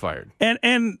coaches fired.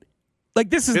 And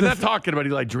like this is not talking about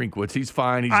Eli Drinkwitz. He's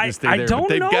fine. He's going to stay there. I don't but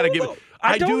they've got to give know. it.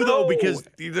 I do know. though, because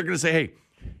they're going to say, hey,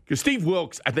 because Steve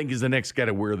Wilkes, I think, is the next guy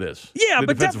to wear this. Yeah,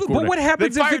 but what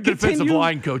happens they if fired it the defensive continues?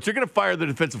 line coach? They're going to fire the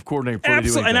defensive coordinator before they do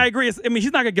anything. And I agree. He's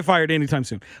not going to get fired anytime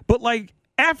soon. But like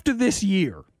after this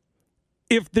year,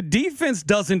 if the defense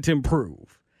doesn't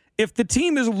improve, if the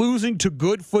team is losing to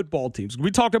good football teams, we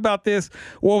talked about this.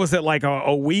 What was it, like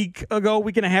a week ago,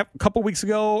 week and a half, a couple weeks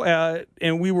ago,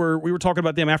 and we were talking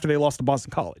about them after they lost to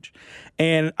Boston College,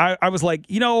 and I was like,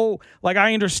 like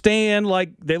I understand,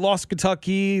 like they lost to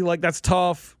Kentucky, like that's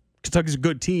tough. Kentucky's a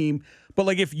good team, but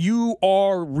like if you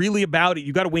are really about it,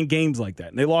 you got to win games like that.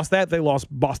 And they lost that. They lost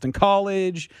Boston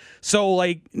College, so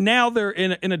like now they're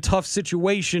in a tough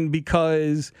situation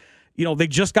because they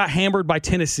just got hammered by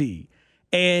Tennessee.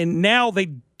 And now they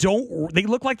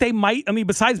look like they might,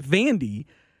 besides Vandy,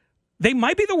 they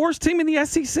might be the worst team in the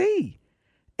SEC.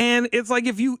 And it's like,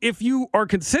 if you are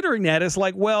considering that, it's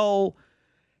like, well,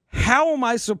 how am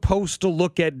I supposed to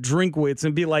look at Drinkwitz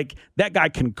and be like, that guy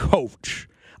can coach?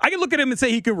 I can look at him and say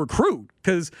he can recruit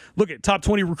because look at top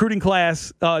 20 recruiting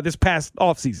class this past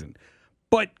offseason.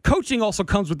 But coaching also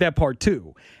comes with that part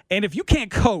too. And if you can't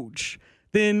coach,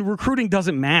 then recruiting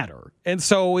doesn't matter. And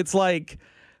so it's like,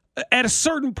 at a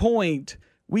certain point,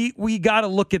 we got to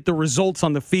look at the results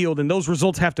on the field, and those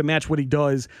results have to match what he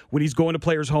does when he's going to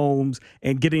players' homes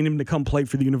and getting them to come play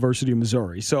for the University of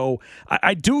Missouri. So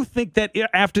I do think that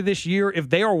after this year, if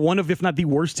they are one of, if not the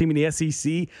worst team in the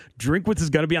SEC, Drinkwitz is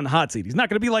going to be on the hot seat. He's not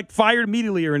going to be like fired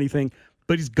immediately or anything,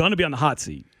 but he's going to be on the hot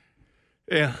seat.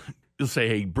 Yeah. You'll say,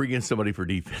 hey, bring in somebody for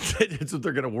defense. That's what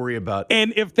they're going to worry about.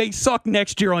 And if they suck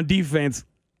next year on defense,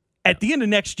 at the end of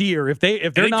next year, if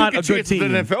they're not a good team,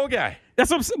 an NFL guy.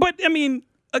 That's what I'm saying. But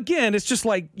again, it's just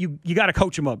like you got to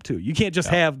coach them up too. You can't just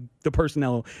have the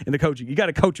personnel and the coaching. You got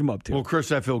to coach them up too. Well,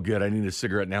 Chris, I feel good. I need a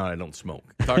cigarette now, and I don't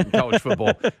smoke. Talking college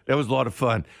football, that was a lot of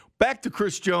fun. Back to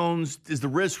Chris Jones. Is the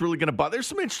wrist really going to bother? There's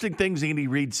some interesting things Andy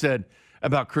Reid said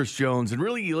about Chris Jones, and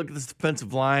really, you look at this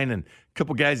defensive line, and a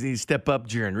couple guys need to step up.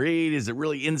 Jaron Reed, is it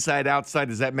really inside outside?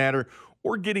 Does that matter?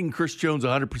 Or getting Chris Jones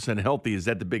 100% healthy, is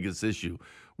that the biggest issue?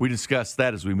 We discuss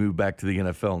that as we move back to the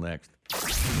NFL next.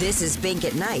 This is Bink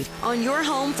at Night on your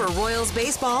home for Royals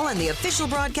baseball and the official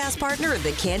broadcast partner of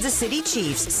the Kansas City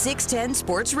Chiefs, 610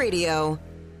 Sports Radio.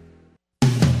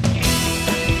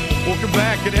 Welcome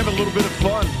back and have a little bit of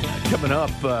fun coming up.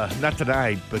 Not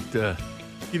tonight, but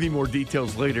give you more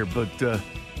details later. But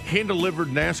hand-delivered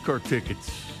NASCAR tickets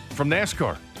from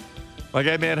NASCAR. My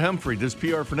guy Matt Humphrey does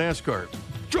PR for NASCAR.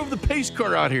 Drove the pace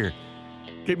car out here.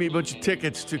 Gave me a bunch of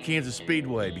tickets to Kansas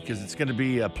Speedway because it's going to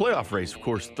be a playoff race, of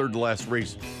course, third to last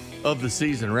race of the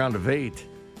season, round of 8.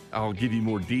 I'll give you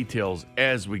more details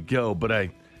as we go. But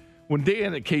when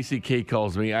Dan at KCK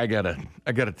calls me, I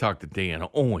gotta talk to Dan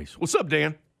always. What's up,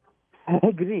 Dan?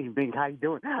 Hey, good evening, Bink. How you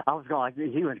doing? I was going like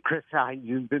you and Chris.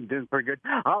 You've been doing pretty good.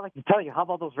 I'd like to tell you, how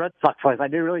about those Red Sox players? I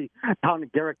didn't really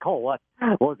pound Garrett Cole. What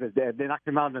was it? They knocked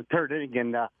him out in the third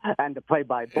inning and to play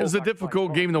by. It was a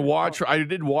difficult game to watch. I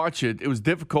did watch it. It was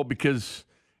difficult because,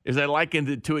 as I likened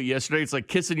it to it yesterday, it's like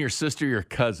kissing your sister, your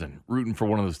cousin, rooting for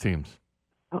one of those teams.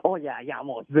 Oh yeah.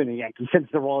 Well, it's been a Yankee since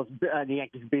the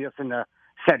Yankees beat us in the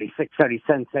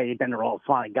 36-37 say. Then the Royals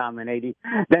finally got them in 80.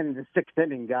 Then in the sixth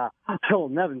inning, Phil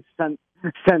Nevin sent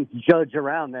Judge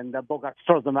around, and Bogart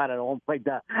throws them out at home plate.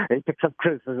 He picks up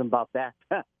criticism about that.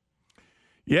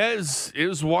 Yeah, it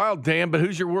was wild, Dan. But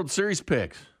who's your World Series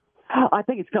picks? I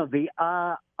think it's going to be.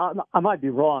 I might be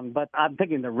wrong, but I'm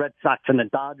thinking the Red Sox and the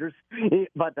Dodgers.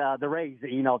 But the Rays,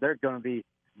 they're going to be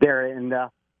there.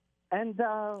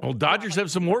 Well, Dodgers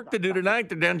have some work to do tonight.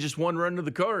 They're down just one run to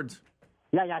the Cards.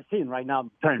 Yeah, I see it right now.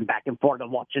 I'm turning back and forth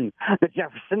and watching the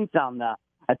Jeffersons on the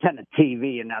attendant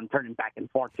TV, and I'm turning back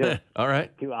and forth to all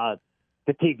right to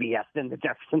the TBS and the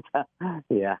Jeffersons.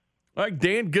 Yeah. All right,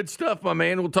 Dan, good stuff, my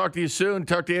man. We'll talk to you soon.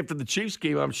 Talk to you after the Chiefs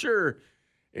game, I'm sure,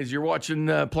 as you're watching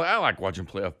play. I like watching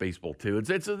playoff baseball too.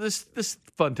 It's this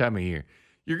fun time of year.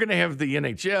 You're going to have the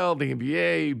NHL, the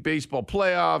NBA, baseball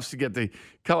playoffs. You get the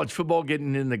college football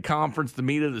getting in the conference, the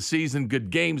meat of the season, good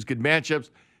games, good matchups.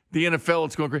 The NFL,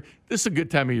 it's going great. This is a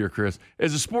good time of year, Chris.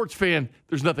 As a sports fan,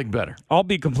 there's nothing better. I'll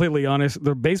be completely honest.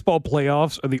 The baseball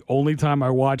playoffs are the only time I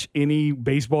watch any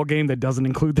baseball game that doesn't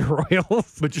include the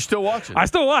Royals. But you're still watching. I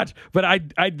still watch, but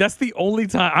I that's the only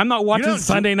time. I'm not watching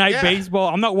Sunday night baseball.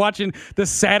 I'm not watching the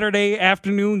Saturday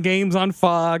afternoon games on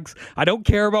Fox. I don't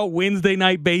care about Wednesday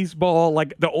night baseball.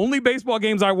 Like, the only baseball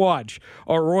games I watch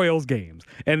are Royals games.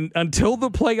 And until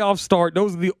the playoffs start,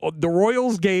 those are the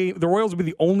Royals game. The Royals will be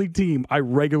the only team I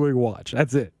regularly watch.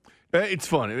 That's it. It's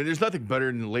fun. I mean, there's nothing better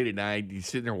than late at night. You're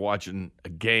sitting there watching a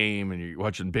game and you're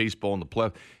watching baseball in the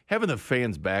playoffs. Having the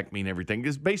fans back mean everything.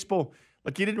 Because baseball,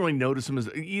 like, you didn't really notice them as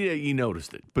you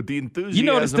noticed it, but the enthusiasm. You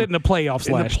noticed it in the playoffs last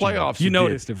year. In the playoffs, you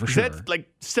noticed it for sure. That's like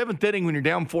seventh inning when you're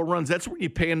down 4 runs. That's when you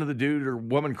pan to the dude or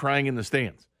woman crying in the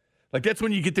stands. Like, that's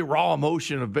when you get the raw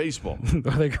emotion of baseball.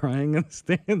 Are they crying in the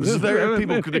stands? There are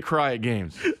people that cry at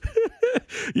games.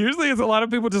 Usually it's a lot of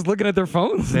people just looking at their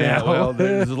phones. Yeah, now. well,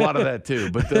 there's a lot of that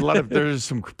too. But there's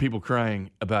some people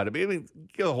crying about it. I mean,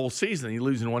 the whole season, you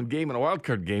lose in one game in a wild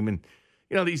card game, and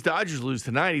these Dodgers lose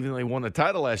tonight, even though they won the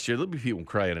title last year. There'll be people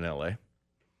crying in L.A.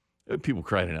 There'll be people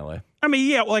crying in L.A. I mean,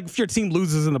 yeah, like if your team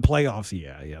loses in the playoffs,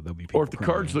 yeah, there'll be people. Or if the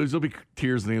Cards lose, there'll be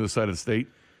tears on the other side of the state.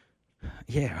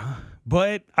 Yeah,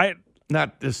 but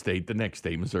Not this state, the next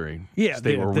state, Missouri. Yeah,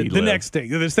 state where we the live. next state.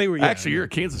 The state where Actually, you're a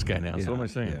Kansas guy now, so what am I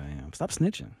saying? Yeah. Stop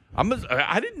snitching.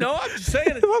 I didn't know. I'm just saying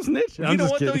it. I'm snitching. You know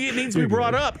what, though? It needs to be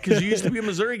brought up because you used to be a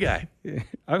Missouri guy. Yeah.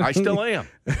 I still am.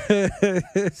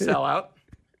 Sell out.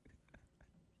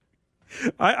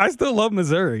 I still love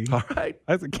Missouri. All right.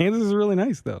 Kansas is really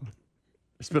nice, though.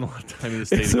 I spent a lot of time in the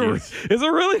state of Kansas. It's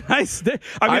a really nice state.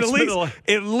 I mean,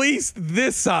 at least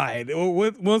this side.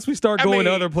 Once we start going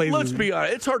to other places. Let's be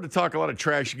honest. It's hard to talk a lot of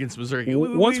trash against Missouri.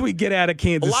 Once we get out of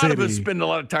Kansas City. A lot of us spend a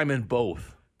lot of time in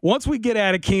both. Once we get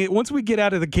out of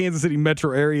the Kansas City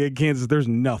metro area in Kansas, there's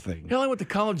nothing. Hell, I went to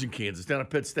college in Kansas down at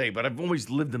Pitt State, but I've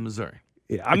always lived in Missouri.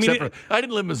 Yeah, I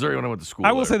didn't live in Missouri when I went to school.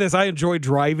 I will say this: I enjoy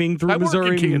driving through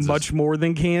Missouri much more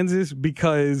than Kansas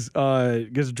because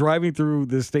driving through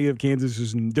the state of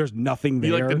Kansas there's nothing there.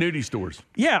 You like the nudie stores?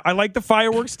 Yeah, I like the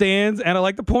fireworks stands and I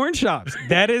like the porn shops.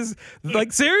 That is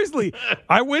like seriously.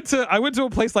 I went to a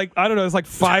place like I don't know, it's like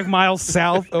 5 miles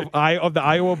south of the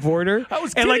Iowa border. I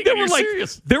was kidding.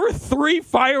 Serious. There were 3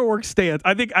 fireworks stands.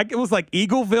 I think it was like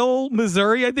Eagleville,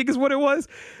 Missouri. I think is what it was,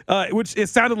 which it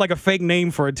sounded like a fake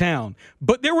name for a town.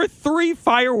 But there were 3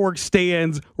 fireworks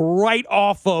stands right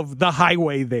off of the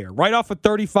highway there, right off of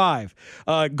 35,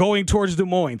 going towards Des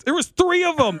Moines. There was 3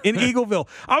 of them in Eagleville.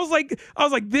 I was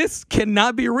like, this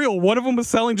cannot be real. One of them was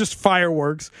selling just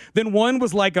fireworks. Then one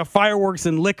was like a fireworks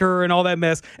and liquor and all that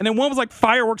mess. And then one was like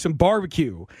fireworks and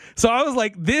barbecue. So I was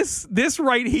like, this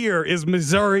right here is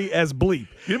Missouri as bleep.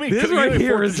 You know, this right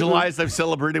here 4th of July's I've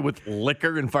celebrated with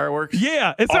liquor and fireworks.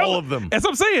 Yeah, all of them. That's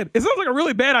what I'm saying. It sounds like a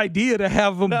really bad idea to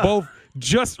have them both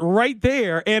just right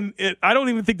there. And I don't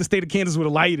even think the state of Kansas would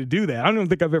allow you to do that. I don't even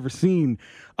think I've ever seen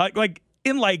like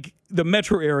in like the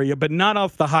metro area, but not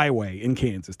off the highway in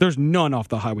Kansas. There's none off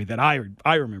the highway that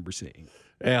I remember seeing.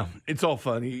 Yeah, it's all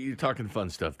fun. You're talking fun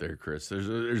stuff there, Chris.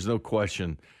 There's no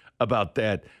question about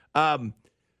that.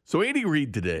 So Andy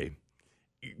Reid today,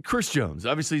 Chris Jones,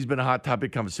 obviously he's been a hot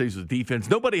topic conversation with defense.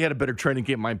 Nobody had a better training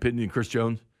camp, in my opinion, than Chris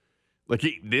Jones. Like,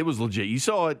 it was legit. You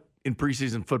saw it in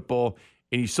preseason football,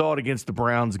 and you saw it against the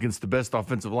Browns, against the best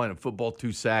offensive line in football,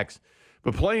 2 sacks.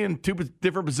 But playing 2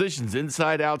 different positions,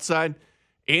 inside, outside,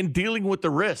 and dealing with the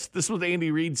wrist. This is what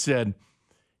Andy Reid said.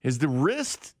 Has the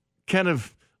wrist kind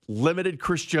of limited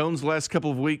Chris Jones the last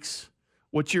couple of weeks?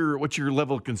 What's your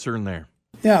level of concern there?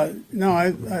 Yeah, no,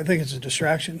 I think it's a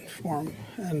distraction for him.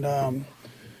 And,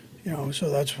 so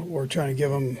that's what we're trying to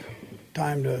give him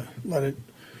time to let it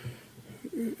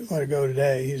go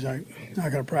today. He's not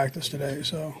going to practice today.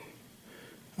 So,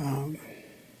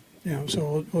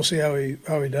 so we'll see how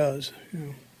he does.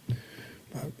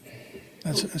 But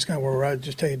that's kind of where we're at.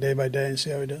 Just take it day by day and see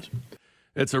how he does.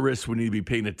 That's a risk we need to be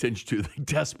paying attention to. They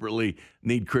desperately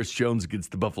need Chris Jones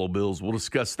against the Buffalo Bills. We'll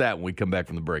discuss that when we come back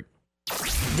from the break.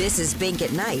 This is Bink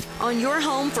at Night on your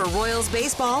home for Royals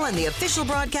baseball and the official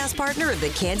broadcast partner of the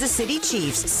Kansas City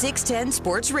Chiefs, 610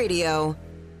 Sports Radio.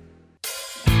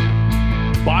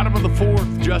 Bottom of the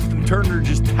 4th, Justin Turner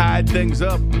just tied things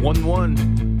up,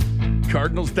 1-1.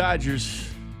 Cardinals-Dodgers.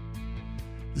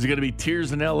 Is it going to be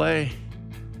tears in L.A.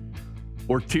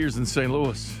 or tears in St.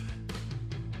 Louis?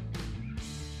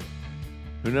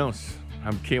 Who knows?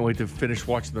 I can't wait to finish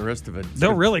watching the rest of it.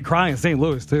 They'll really cry in St.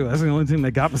 Louis, too. That's the only team they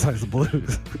got besides the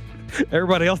Blues.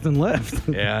 Everybody else then left.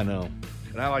 Yeah, I know.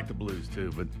 And I like the Blues,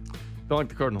 too, but don't like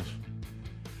the Cardinals.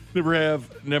 Never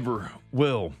have, never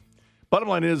will. Bottom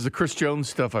line is the Chris Jones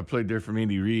stuff I played there from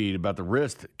Andy Reid about the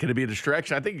wrist. Can it be a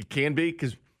distraction? I think it can be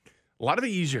because a lot of it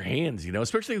you use your hands,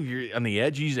 especially if you're on the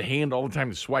edge. You use a hand all the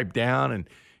time to swipe down, and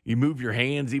you move your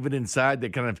hands even inside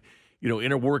that kind of –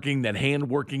 inner working, that hand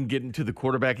working, getting to the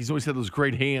quarterback. He's always had those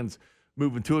great hands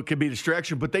moving to it. Could be a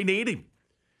distraction, but they need him.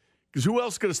 Because who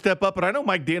else is going to step up? And I know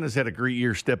Mike Dennis had a great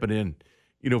year stepping in,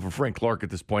 for Frank Clark at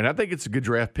this point. I think it's a good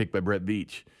draft pick by Brett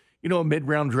Veach. A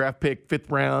mid-round draft pick, 5th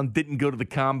round, didn't go to the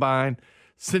Combine.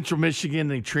 Central Michigan,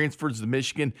 and he transfers to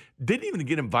Michigan. Didn't even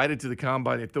get invited to the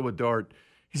Combine. They throw a dart.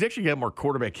 He's actually got more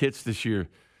quarterback hits this year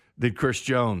than Chris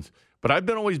Jones. But I've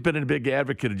always been a big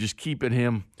advocate of just keeping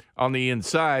him on the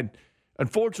inside.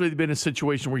 Unfortunately, they've been in a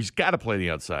situation where he's got to play the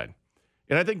outside.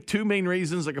 And I think 2 main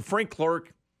reasons, like if Frank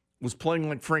Clark was playing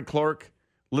like Frank Clark,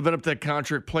 living up to that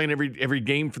contract, playing every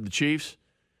game for the Chiefs,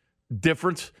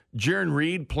 difference. Jaron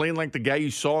Reed playing like the guy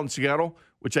you saw in Seattle,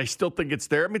 which I still think it's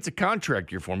there. I mean, it's a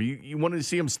contract year for him. You wanted to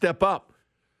see him step up.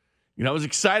 I was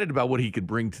excited about what he could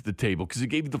bring to the table because it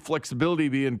gave you the flexibility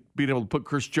being able to put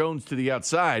Chris Jones to the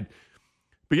outside.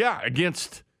 But, yeah,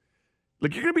 against – you're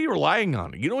going to be relying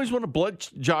on it. You don't always want to blitz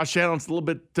Josh Allen. It's a little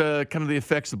bit kind of the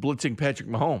effects of blitzing Patrick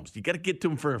Mahomes. You got to get to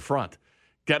him from in front.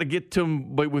 Got to get to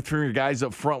him with your guys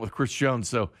up front with Chris Jones.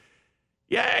 So,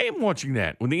 yeah, I am watching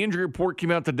that. When the injury report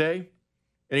came out today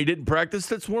and he didn't practice,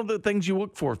 that's one of the things you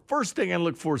look for. First thing I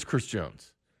look for is Chris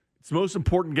Jones. It's the most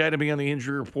important guy to me on the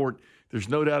injury report. There's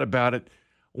no doubt about it.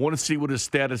 I want to see what his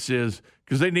status is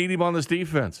because they need him on this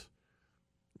defense.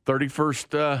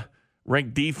 31st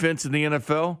ranked defense in the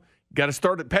NFL. Got to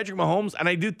start at Patrick Mahomes. And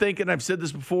I do think, and I've said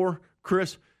this before,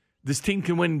 Chris, this team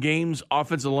can win games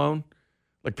offense alone.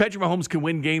 Like Patrick Mahomes can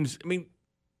win games. I mean,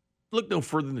 look no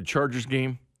further than the Chargers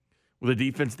game where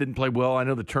the defense didn't play well. I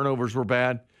know the turnovers were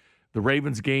bad. The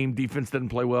Ravens game, defense didn't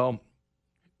play well.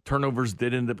 Turnovers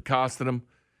did end up costing them.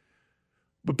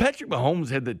 But Patrick Mahomes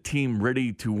had the team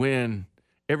ready to win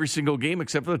every single game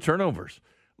except for the turnovers.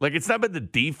 Like, it's not about the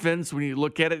defense. When you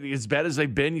look at it, as bad as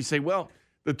they've been, you say, well,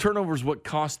 the turnovers what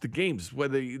cost the games.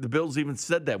 Whether the Bills even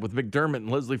said that with McDermott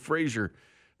and Leslie Frazier.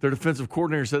 Their defensive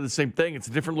coordinator said the same thing. It's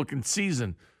a different-looking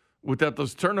season without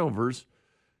those turnovers.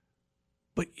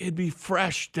 But it'd be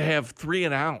fresh to have 3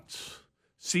 and outs.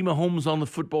 See Mahomes on the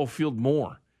football field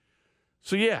more.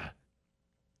 So, yeah,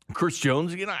 Chris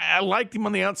Jones, I liked him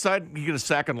on the outside. He got a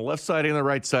sack on the left side and the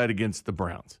right side against the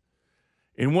Browns.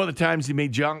 And one of the times he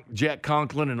made Jack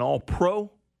Conklin an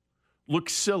all-pro look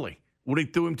silly when he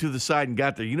threw him to the side and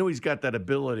got there. He's got that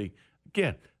ability.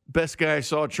 Again, best guy I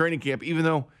saw at training camp, even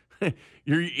though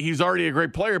he's already a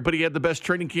great player, but he had the best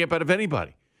training camp out of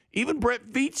anybody. Even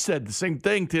Brett Veach said the same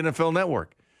thing to NFL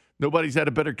Network. Nobody's had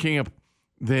a better camp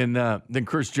than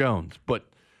Chris Jones. But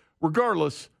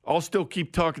regardless, I'll still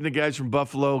keep talking to guys from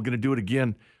Buffalo. Going to do it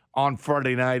again on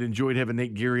Friday night. Enjoyed having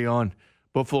Nate Geary on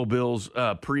Buffalo Bills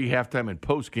pre-halftime and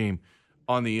post-game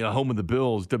on the home of the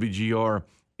Bills, WGR,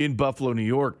 in Buffalo, New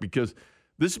York, because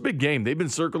this is a big game. They've been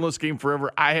circling this game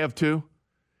forever. I have too.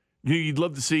 You'd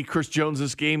love to see Chris Jones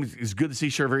this game. It's good to see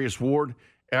Charvarius Ward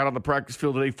out on the practice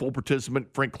field today, full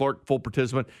participant. Frank Clark, full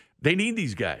participant. They need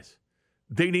these guys.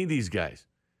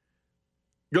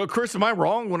 Chris, am I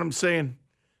wrong when I'm saying,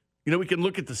 we can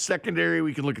look at the secondary,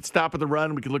 we can look at stopping the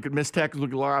run, we can look at missed tackles, look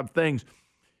at a lot of things.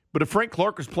 But if Frank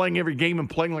Clark is playing every game and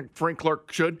playing like Frank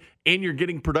Clark should, and you're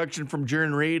getting production from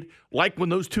Jaron Reed, like when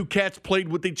those two cats played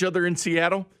with each other in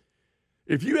Seattle,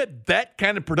 if you had that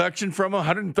kind of production from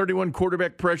 131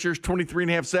 quarterback pressures,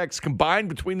 23.5 sacks combined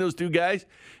between those two guys,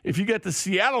 if you got the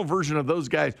Seattle version of those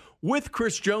guys with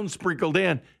Chris Jones sprinkled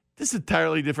in, this is an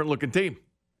entirely different looking team.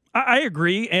 I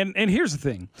agree, and here's the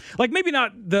thing. Like, maybe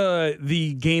not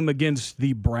the game against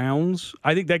the Browns.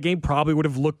 I think that game probably would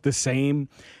have looked the same.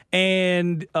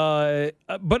 And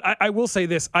but I will say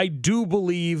this. I do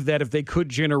believe that if they could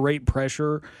generate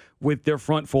pressure with their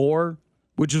front four,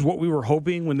 which is what we were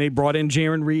hoping when they brought in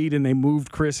Jaron Reed and they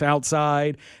moved Chris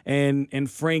outside and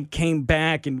Frank came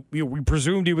back, and we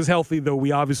presumed he was healthy, though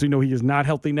we obviously know he is not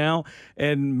healthy now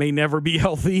and may never be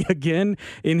healthy again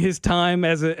in his time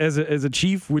as a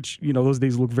Chief, which, those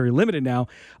days look very limited now.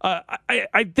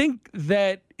 I think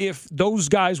that if those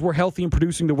guys were healthy and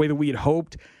producing the way that we had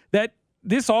hoped, that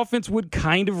this offense would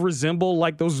kind of resemble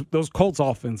like those Colts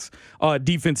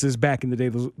defenses back in the day.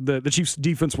 The Chiefs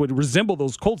defense would resemble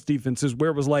those Colts defenses, where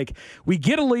it was like we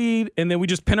get a lead and then we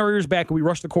just pin our ears back and we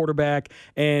rush the quarterback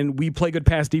and we play good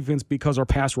pass defense because our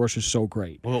pass rush is so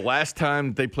great. Well, the last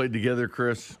time they played together,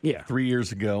 Chris, 3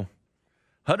 years ago,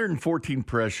 114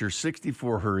 pressures,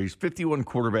 64 hurries, 51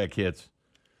 quarterback hits,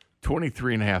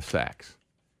 23.5 sacks.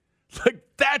 Like,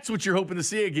 that's what you're hoping to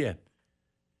see again.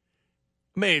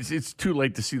 Man, it's too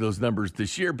late to see those numbers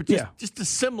this year, but just a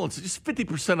semblance, just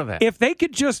 50% of that. If they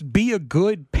could just be a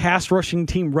good pass rushing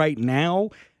team right now,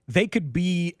 they could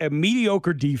be a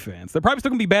mediocre defense. They're probably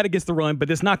still going to be bad against the run,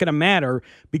 but it's not going to matter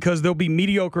because they'll be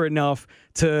mediocre enough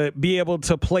to be able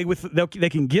to play with. They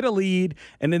can get a lead,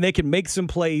 and then they can make some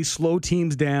plays, slow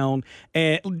teams down,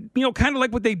 and kind of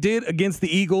like what they did against the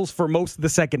Eagles for most of the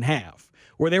second half,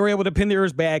 where they were able to pin their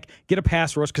ears back, get a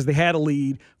pass rush because they had a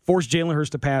lead, force Jalen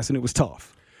Hurts to pass, and it was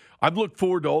tough. I've looked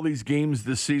forward to all these games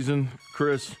this season,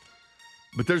 Chris,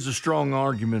 but there's a strong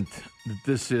argument that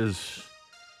this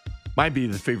might be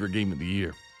the favorite game of the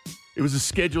year. It was a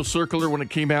schedule circular when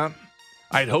it came out.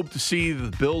 I had hoped to see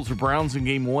the Bills or Browns in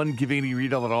Game 1 give Andy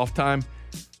Reid all that off time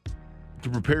to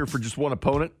prepare for just one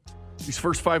opponent. These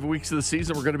first 5 weeks of the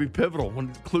season were going to be pivotal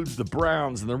when it includes the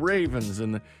Browns and the Ravens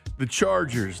and the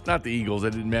Chargers, not the Eagles,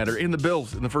 that didn't matter, and the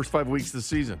Bills in the first 5 weeks of the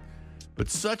season. But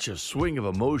such a swing of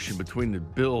emotion between the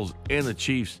Bills and the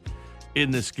Chiefs in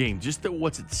this game. Just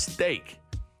what's at stake.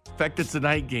 In fact, it's a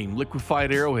night game,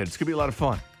 liquefied Arrowhead. It's going to be a lot of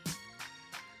fun.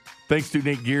 Thanks to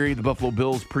Nate Geary, the Buffalo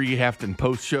Bills pre-half and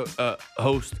post-show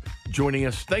host, joining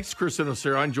us. Thanks, Chris and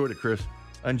Sarah. I enjoyed it, Chris.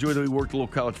 I enjoyed that we worked a little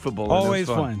college football. Always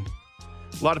fun.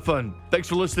 A lot of fun. Thanks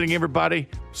for listening, everybody.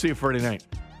 See you Friday night.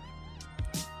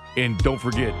 And don't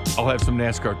forget, I'll have some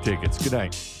NASCAR tickets. Good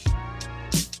night.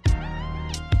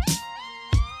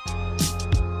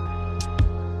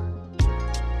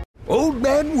 Old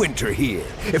Man Winter here.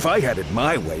 If I had it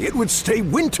my way, it would stay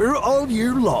winter all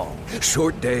year long.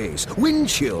 Short days, wind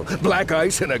chill, black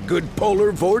ice, and a good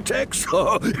polar vortex.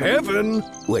 Oh, heaven.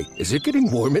 Wait, is it getting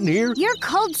warm in here? Your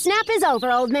cold snap is over,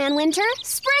 Old Man Winter.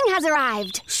 Spring has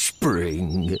arrived.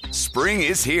 Spring. Spring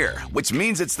is here, which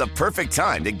means it's the perfect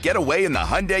time to get away in the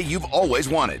Hyundai you've always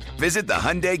wanted. Visit the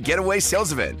Hyundai Getaway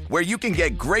Sales Event, where you can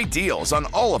get great deals on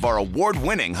all of our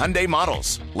award-winning Hyundai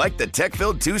models, like the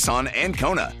tech-filled Tucson and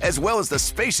Kona, as well as the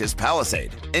spacious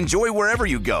Palisade. Enjoy wherever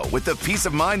you go with the peace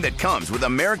of mind that comes with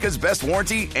America's best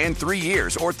warranty and 3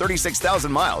 years or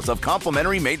 36,000 miles of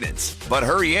complimentary maintenance. But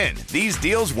hurry in, these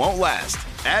deals won't last.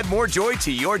 Add more joy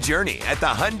to your journey at the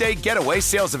Hyundai Getaway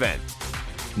Sales Event.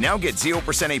 Now get 0%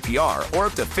 APR or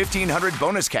up to $1,500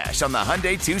 bonus cash on the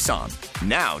Hyundai Tucson.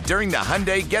 Now, during the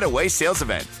Hyundai Getaway Sales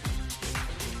Event.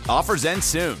 Offers end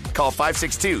soon. Call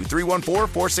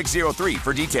 562-314-4603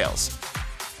 for details.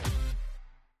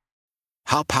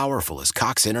 How powerful is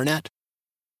Cox Internet?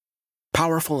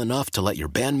 Powerful enough to let your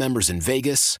band members in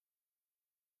Vegas,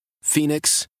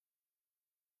 Phoenix,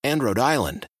 and Rhode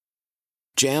Island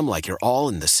jam like you're all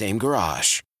in the same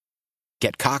garage.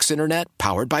 Get Cox Internet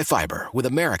powered by fiber with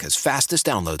America's fastest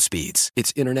download speeds.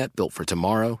 It's internet built for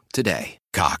tomorrow, today.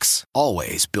 Cox,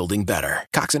 always building better.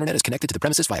 Cox Internet is connected to the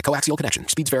premises via coaxial connection.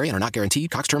 Speeds vary and are not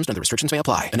guaranteed. Cox terms and other restrictions may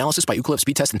apply. Analysis by Ookla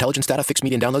Speed Test Intelligence Data. Fixed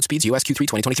median download speeds. US Q3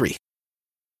 2023.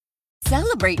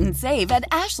 Celebrate and save at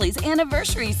Ashley's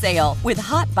Anniversary Sale. With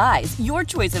Hot Buys, your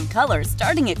choice of colors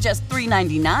starting at just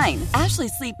 $3.99. Ashley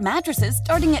Sleep mattresses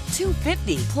starting at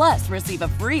 $2.50. Plus, receive a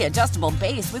free adjustable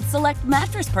base with select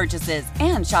mattress purchases.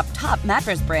 And shop top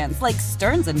mattress brands like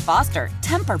Stearns & Foster,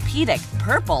 Tempur-Pedic,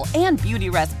 Purple, and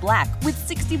Beautyrest Black with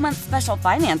 60-month special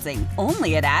financing.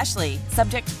 Only at Ashley.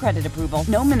 Subject to credit approval.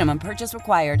 No minimum purchase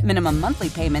required. Minimum monthly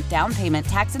payment, down payment,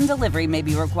 tax, and delivery may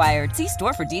be required. See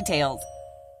store for details.